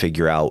built to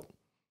figure out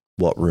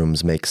what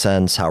rooms make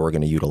sense, how we're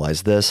going to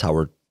utilize this, how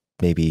we're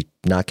maybe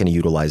not going to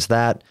utilize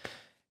that.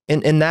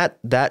 And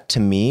that to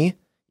me,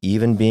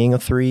 even being a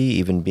 3,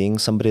 even being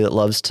somebody that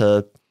loves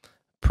to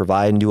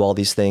provide and do all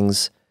these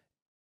things,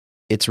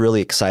 it's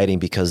really exciting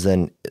because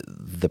then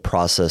the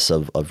process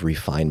of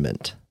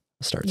refinement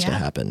starts to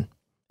happen,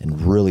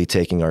 and really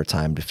taking our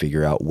time to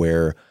figure out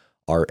where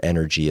our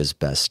energy is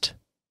best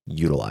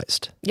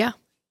utilized. Yeah.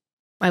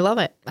 I love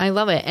it.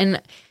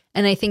 And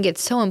I think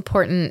it's so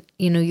important,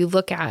 you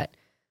look at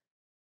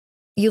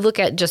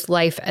just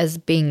life as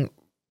being,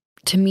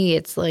 to me,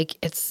 it's like,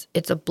 it's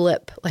a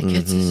blip. Like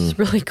it's this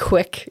really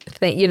quick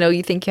thing.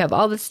 You think you have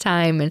all this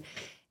time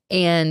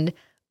and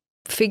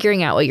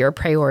figuring out what your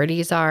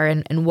priorities are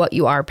and what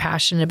you are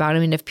passionate about. I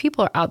mean, if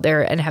people are out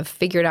there and have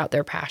figured out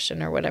their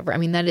passion or whatever, I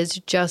mean, that is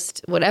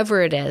just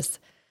whatever it is.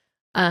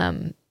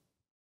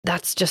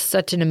 That's just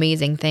such an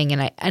amazing thing.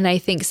 And I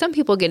think some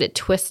people get it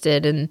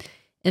twisted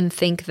and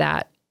think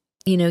that,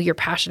 your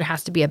passion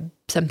has to be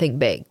something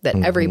big that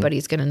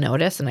everybody's going to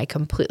notice. And I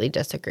completely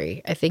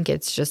disagree. I think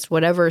it's just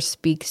whatever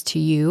speaks to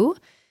you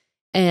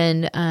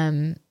and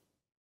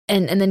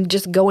then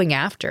just going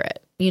after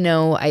it.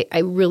 I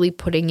really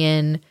putting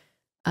in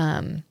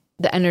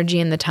the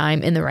energy and the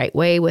time in the right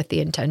way with the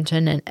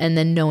intention and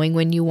then knowing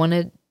when you want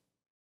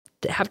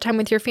to have time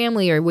with your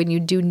family or when you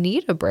do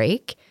need a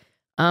break,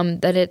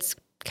 that it's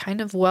kind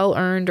of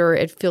well-earned or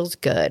it feels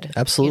good.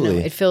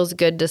 Absolutely. It feels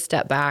good to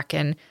step back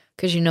and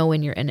because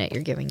when you're in it,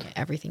 you're giving it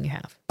everything you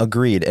have.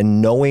 Agreed.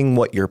 And knowing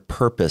what your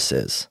purpose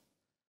is.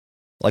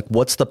 Like,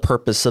 what's the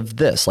purpose of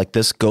this? Like,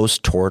 this goes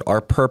toward our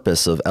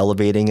purpose of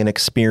elevating an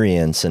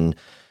experience and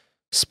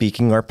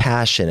speaking our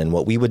passion and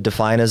what we would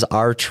define as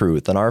our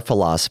truth and our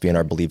philosophy and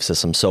our belief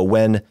system. So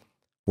when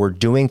we're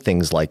doing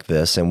things like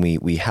this and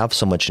we have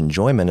so much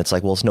enjoyment, it's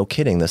like, well, it's no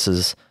kidding. This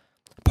is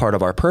part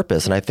of our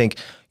purpose. And I think,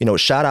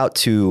 shout out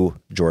to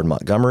Jordan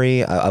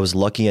Montgomery. I was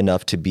lucky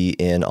enough to be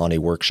in on a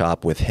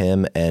workshop with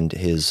him and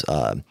his,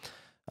 I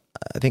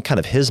think kind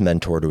of his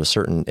mentor to a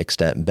certain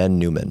extent, Ben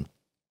Newman.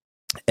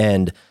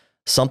 And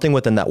something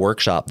within that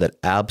workshop that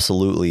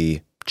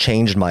absolutely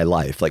changed my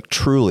life, like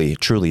truly,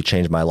 truly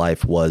changed my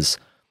life, was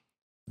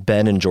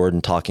Ben and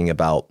Jordan talking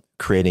about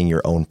creating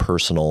your own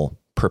personal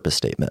purpose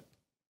statement.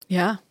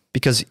 Yeah.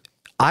 Because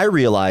I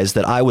realized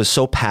that I was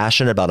so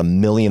passionate about a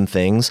million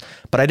things,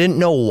 but I didn't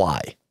know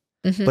why.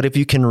 But if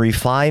you can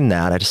refine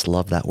that, I just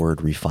love that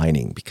word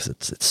refining because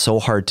it's so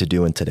hard to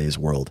do in today's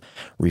world.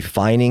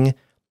 Refining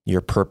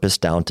your purpose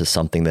down to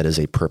something that is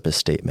a purpose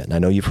statement. And I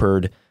know you've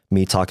heard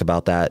me talk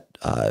about that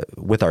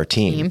with our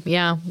team.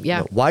 Yeah.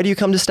 Why do you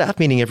come to staff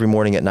meeting every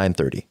morning at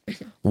 9:30?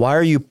 Why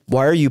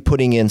are you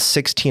putting in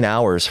 16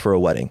 hours for a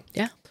wedding?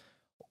 Yeah.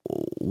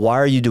 Why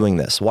are you doing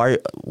this? Why?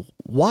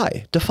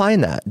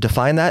 Define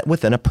that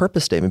within a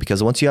purpose statement,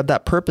 because once you have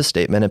that purpose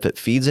statement, if it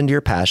feeds into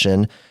your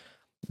passion,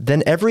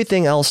 then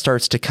everything else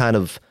starts to kind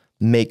of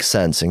make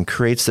sense and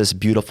creates this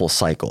beautiful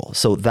cycle.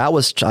 So I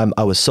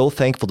was so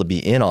thankful to be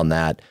in on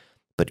that.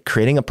 But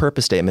creating a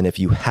purpose statement, if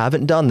you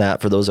haven't done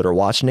that, for those that are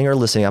watching or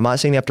listening, I'm not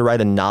saying you have to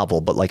write a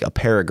novel, but like a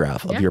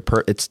paragraph of your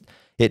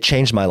it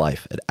changed my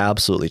life. It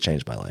absolutely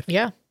changed my life.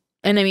 Yeah.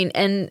 And I mean,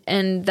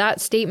 and that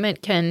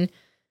statement can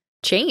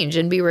change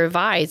and be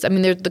revised. I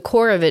mean, the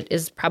core of it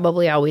is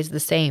probably always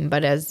the same,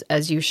 but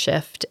as you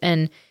shift.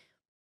 And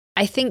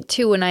I think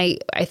too, when I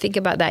think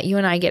about that, you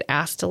and I get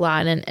asked a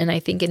lot, and I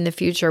think in the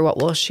future what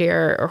we'll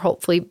share or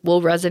hopefully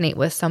will resonate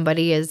with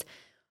somebody is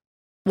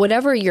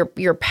whatever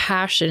your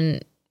passion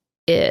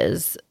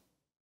is.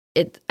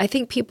 I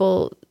think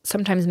people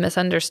sometimes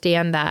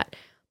misunderstand that,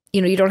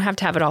 you don't have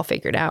to have it all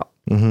figured out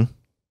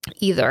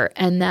either.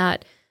 And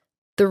that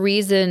the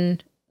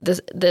reason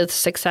the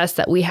success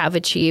that we have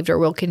achieved or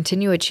will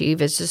continue to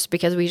achieve is just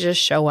because we just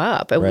show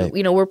up. And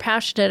right. we're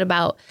passionate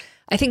about,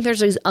 I think there's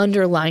these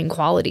underlying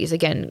qualities.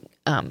 Again,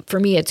 for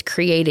me, it's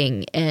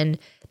creating, and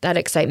that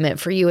excitement.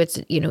 For you, it's,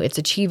 it's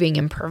achieving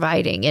and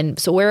providing. And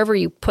so wherever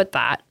you put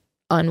that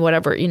on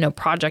whatever,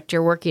 project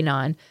you're working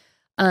on,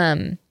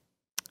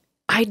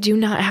 I do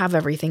not have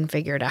everything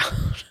figured out.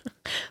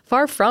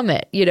 Far from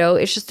it.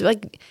 It's just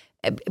like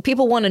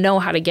people want to know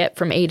how to get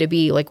from A to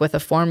B, like with a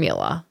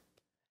formula.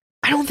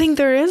 I don't think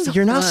there is.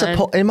 You're not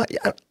supposed.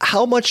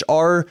 How much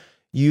are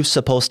you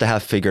supposed to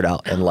have figured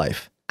out in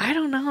life? I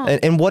don't know.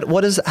 And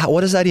what does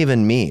that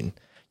even mean?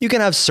 You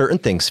can have certain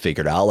things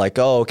figured out, like,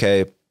 oh,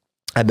 okay,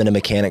 I've been a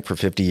mechanic for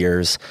 50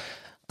 years.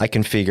 I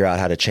can figure out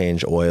how to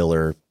change oil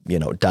or,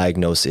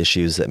 diagnose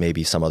issues that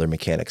maybe some other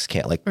mechanics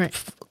can't, like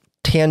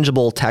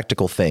tangible,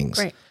 tactical things.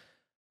 Right.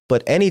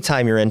 But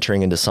anytime you're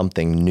entering into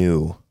something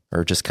new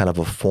or just kind of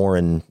a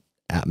foreign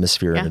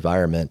atmosphere and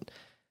environment,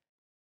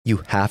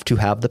 you have to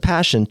have the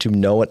passion to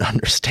know and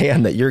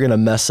understand that you're going to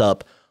mess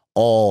up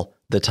all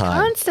the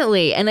time.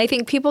 Constantly. And I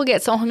think people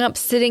get so hung up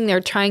sitting there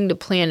trying to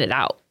plan it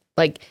out.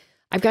 Like,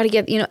 I've got to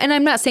get, and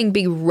I'm not saying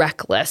be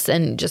reckless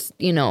and just,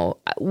 you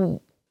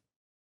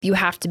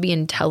have to be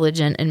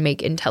intelligent and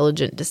make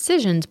intelligent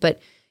decisions, but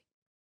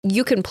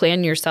you can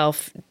plan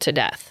yourself to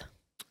death.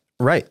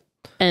 Right.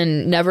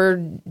 And never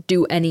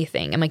do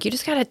anything. I'm like, you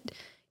just got to,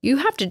 you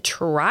have to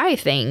try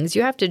things.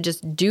 You have to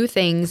just do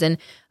things. And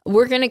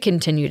we're going to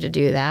continue to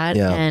do that.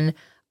 Yeah. And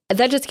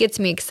that just gets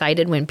me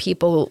excited when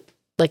people,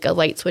 like a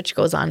light switch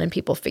goes on and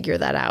people figure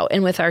that out.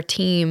 And with our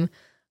team,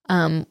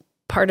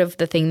 part of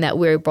the thing that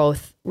we're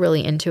both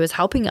really into is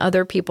helping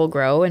other people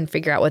grow and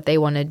figure out what they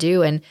want to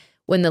do. And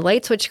when the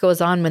light switch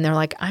goes on, when they're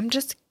like, I'm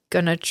just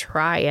going to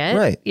try it,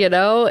 Right. you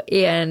know?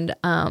 And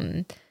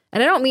I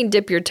don't mean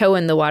dip your toe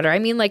in the water. I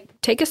mean, like,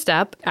 take a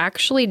step,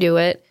 actually do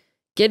it,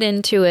 get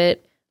into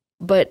it,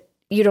 but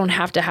you don't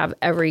have to have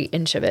every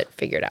inch of it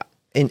figured out.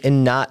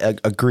 And not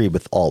agree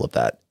with all of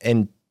that.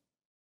 And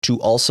to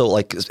also,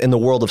 like, in the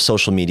world of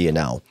social media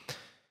now,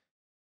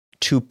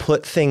 to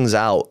put things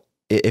out,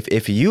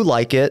 if you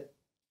like it,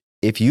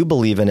 if you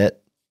believe in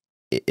it,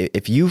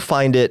 if you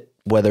find it,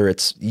 whether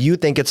it's you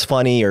think it's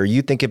funny or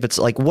you think if it's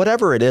like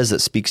whatever it is that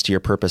speaks to your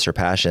purpose or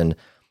passion,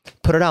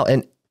 put it out.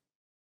 And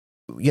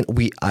you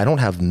know, I don't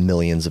have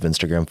millions of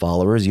Instagram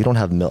followers. You don't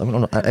have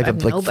I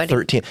have like nobody.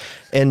 13.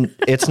 And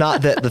it's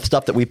not that the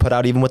stuff that we put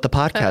out, even with the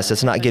podcast,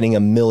 it's not getting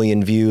 1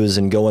 million views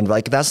and going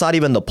like, that's not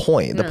even the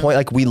point. The point,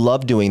 like, we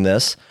love doing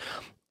this.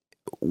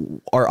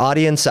 Our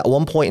audience at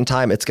one point in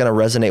time, it's going to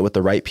resonate with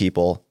the right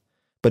people.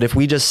 But if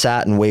we just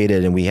sat and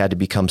waited and we had to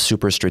become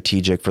super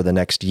strategic for the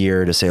next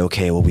year to say,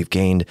 okay, well, we've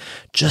gained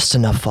just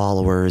enough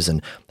followers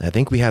and I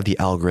think we have the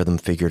algorithm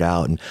figured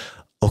out. And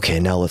okay,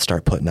 now let's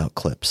start putting out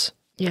clips.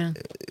 Yeah.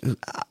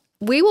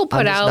 We will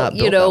put I'm just out, not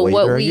you built know,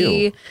 that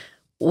way.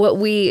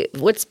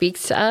 what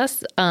speaks to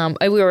us.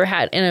 We were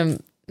in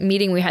a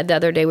meeting we had the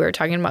other day, we were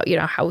talking about, you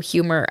know, how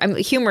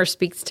humor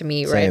speaks to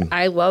me, right? Same.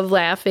 I love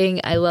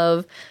laughing. I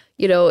love,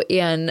 you know,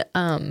 and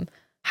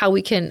how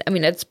we can, I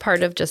mean, it's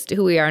part of just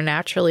who we are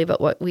naturally,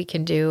 but what we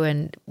can do,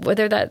 and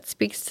whether that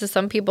speaks to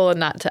some people and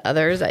not to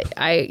others,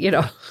 I you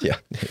know. Yeah,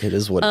 it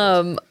is what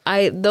it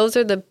is. Those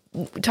are the,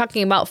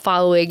 talking about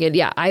following, and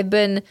yeah, I've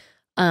been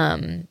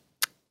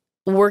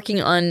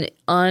working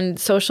on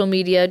social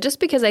media just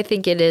because I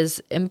think it is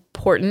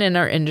important in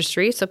our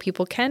industry so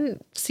people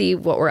can see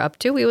what we're up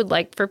to. We would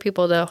like for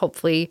people to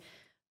hopefully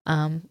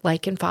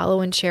like and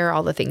follow and share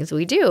all the things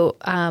we do.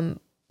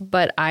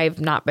 But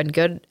I've not been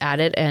good at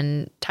it.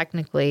 And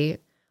technically,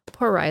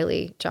 poor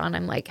Riley, John,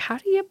 I'm like, how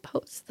do you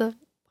post what's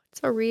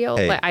a reel?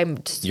 Hey,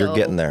 like, you're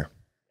getting there.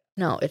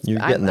 No, You're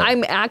getting there.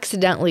 I'm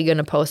accidentally going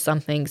to post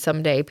something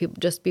someday. People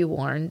just be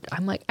warned.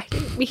 I'm like, I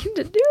didn't mean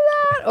to do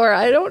that. Or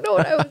I don't know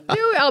what I was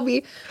doing. I'll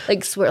be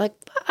like,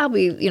 I'll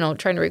be, you know,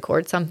 trying to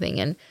record something.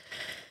 And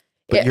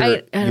But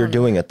I you're don't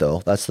doing it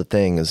though. That's the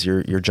thing, is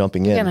you're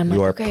jumping in. Again, I'm you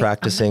like, are okay,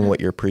 practicing what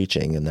you're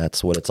preaching, and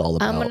that's what it's all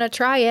about. I'm going to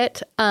try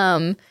it.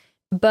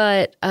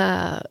 But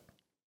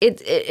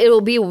it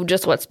will be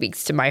just what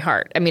speaks to my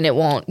heart. I mean, it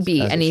won't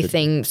be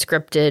anything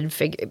scripted.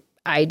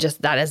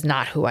 That is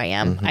not who I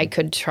am. Mm-hmm. I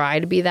could try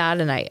to be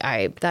that, and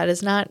I that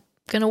is not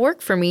going to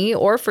work for me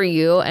or for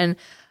you. And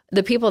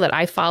the people that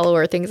I follow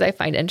or things I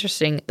find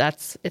interesting,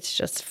 it's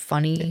just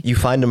funny. You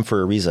find them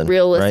for a reason.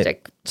 Realistic.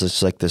 Right? It's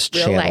just like this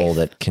Real channel life.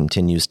 that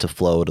continues to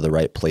flow to the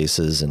right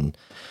places, and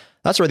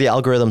that's where the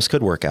algorithms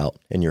could work out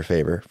in your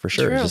favor for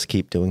sure. True. Just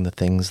keep doing the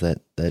things or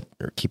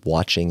keep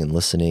watching and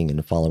listening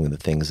and following the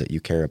things that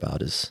you care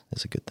about is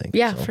a good thing.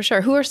 Yeah, So. for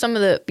sure. Who are some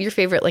of your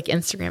favorite like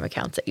Instagram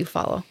accounts that you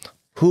follow?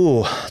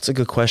 Ooh, that's a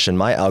good question.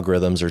 My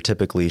algorithms are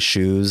typically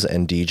shoes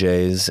and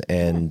DJs,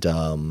 and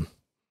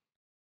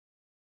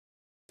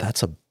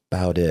that's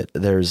about it.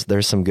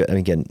 There's some good, and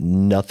again,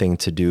 nothing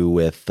to do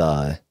with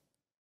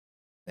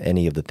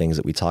any of the things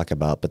that we talk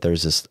about, but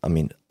there's this, I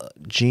mean,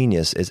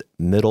 genius is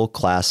Middle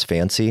Class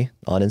Fancy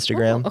on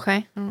Instagram. Oh,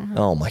 okay.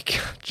 Oh my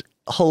God.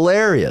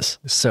 Hilarious.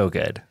 So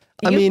good.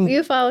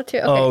 You follow too?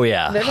 Okay. Oh,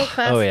 yeah. Middle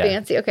class Oh, yeah.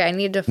 fancy. Okay, I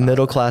need to follow.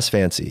 Middle Class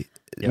Fancy.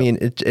 Yep. I mean,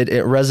 it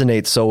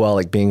resonates so well,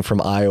 like being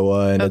from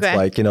Iowa. And Okay. it's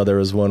like, you know, there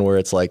was one where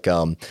it's like,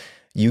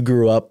 you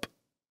grew up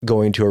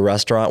going to a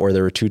restaurant where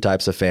there were two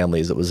types of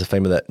families. It was the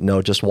family that,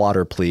 no, just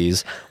water,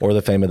 please. Or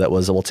the family that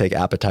was, we'll take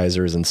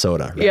appetizers and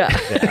soda. Right?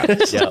 Yeah.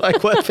 So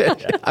like what?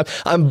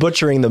 I'm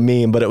butchering the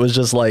meme, but it was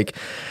just like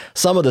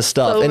some of the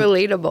stuff. So and,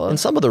 relatable. and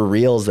some of the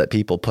reels that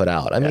people put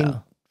out. I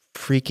mean,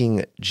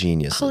 freaking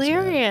geniuses. man.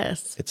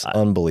 Hilarious. It's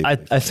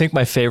unbelievable. I think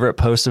my favorite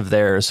post of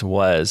theirs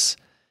was,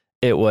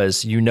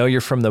 you know,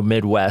 you're from the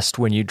Midwest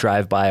when you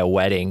drive by a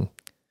wedding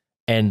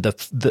and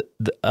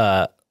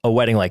a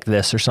wedding like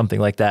this or something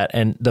like that.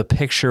 And the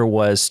picture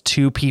was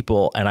two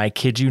people, and I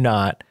kid you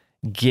not,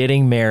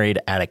 getting married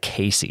at a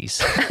Casey's.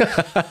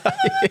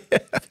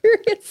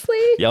 Seriously?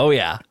 Oh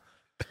yeah.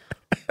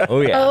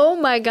 Oh yeah. Oh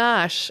my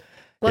gosh.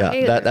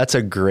 That's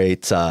a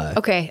great.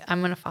 Okay,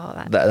 I'm gonna follow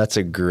that. That's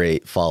a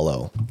great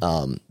follow.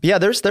 Yeah,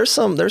 there's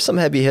some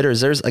heavy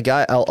hitters. There's a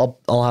guy. I'll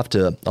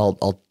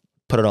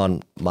put it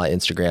on my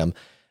Instagram.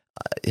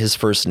 His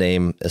first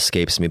name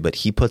escapes me, but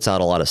he puts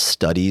out a lot of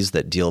studies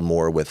that deal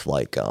more with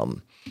like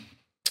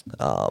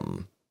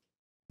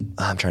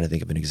I'm trying to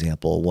think of an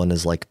example. One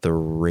is like the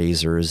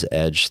razor's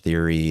edge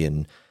theory,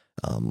 and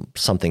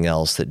something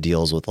else that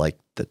deals with like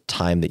the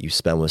time that you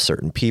spend with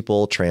certain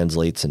people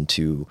translates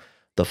into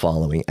the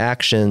following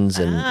actions,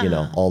 and you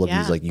know, all of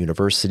these like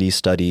university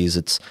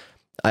studies.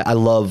 I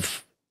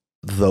love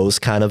those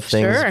kind of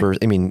things. Sure.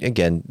 I mean,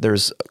 again,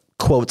 there's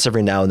quotes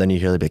every now and then you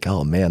hear like,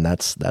 oh man,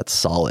 that's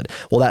solid.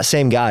 Well, that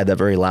same guy, that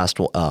very last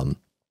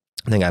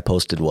thing I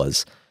posted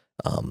was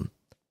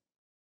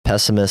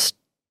pessimists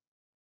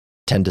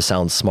tend to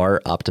sound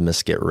smart,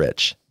 optimists get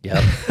rich.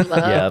 Yep.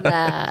 Love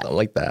that. I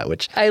like that,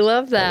 which I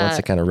love that. once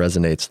it kind of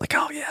resonates, like,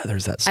 oh yeah,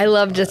 there's that. I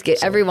love just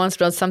every once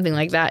in a while something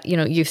like that. You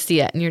know, you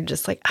see it and you're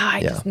just like,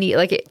 I just need,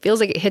 like, it feels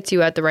like it hits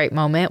you at the right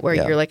moment where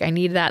you're like, I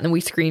need that, and then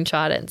we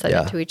screenshot it and send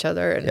it to each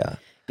other. And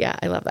yeah,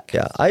 I love that.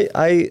 Yeah,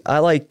 I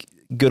like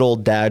good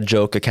old dad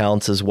joke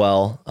accounts as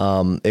well.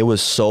 It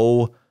was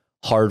so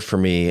hard for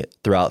me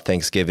throughout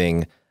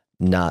Thanksgiving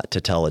not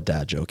to tell a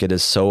dad joke. It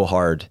is so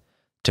hard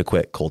to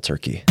quit cold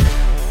turkey.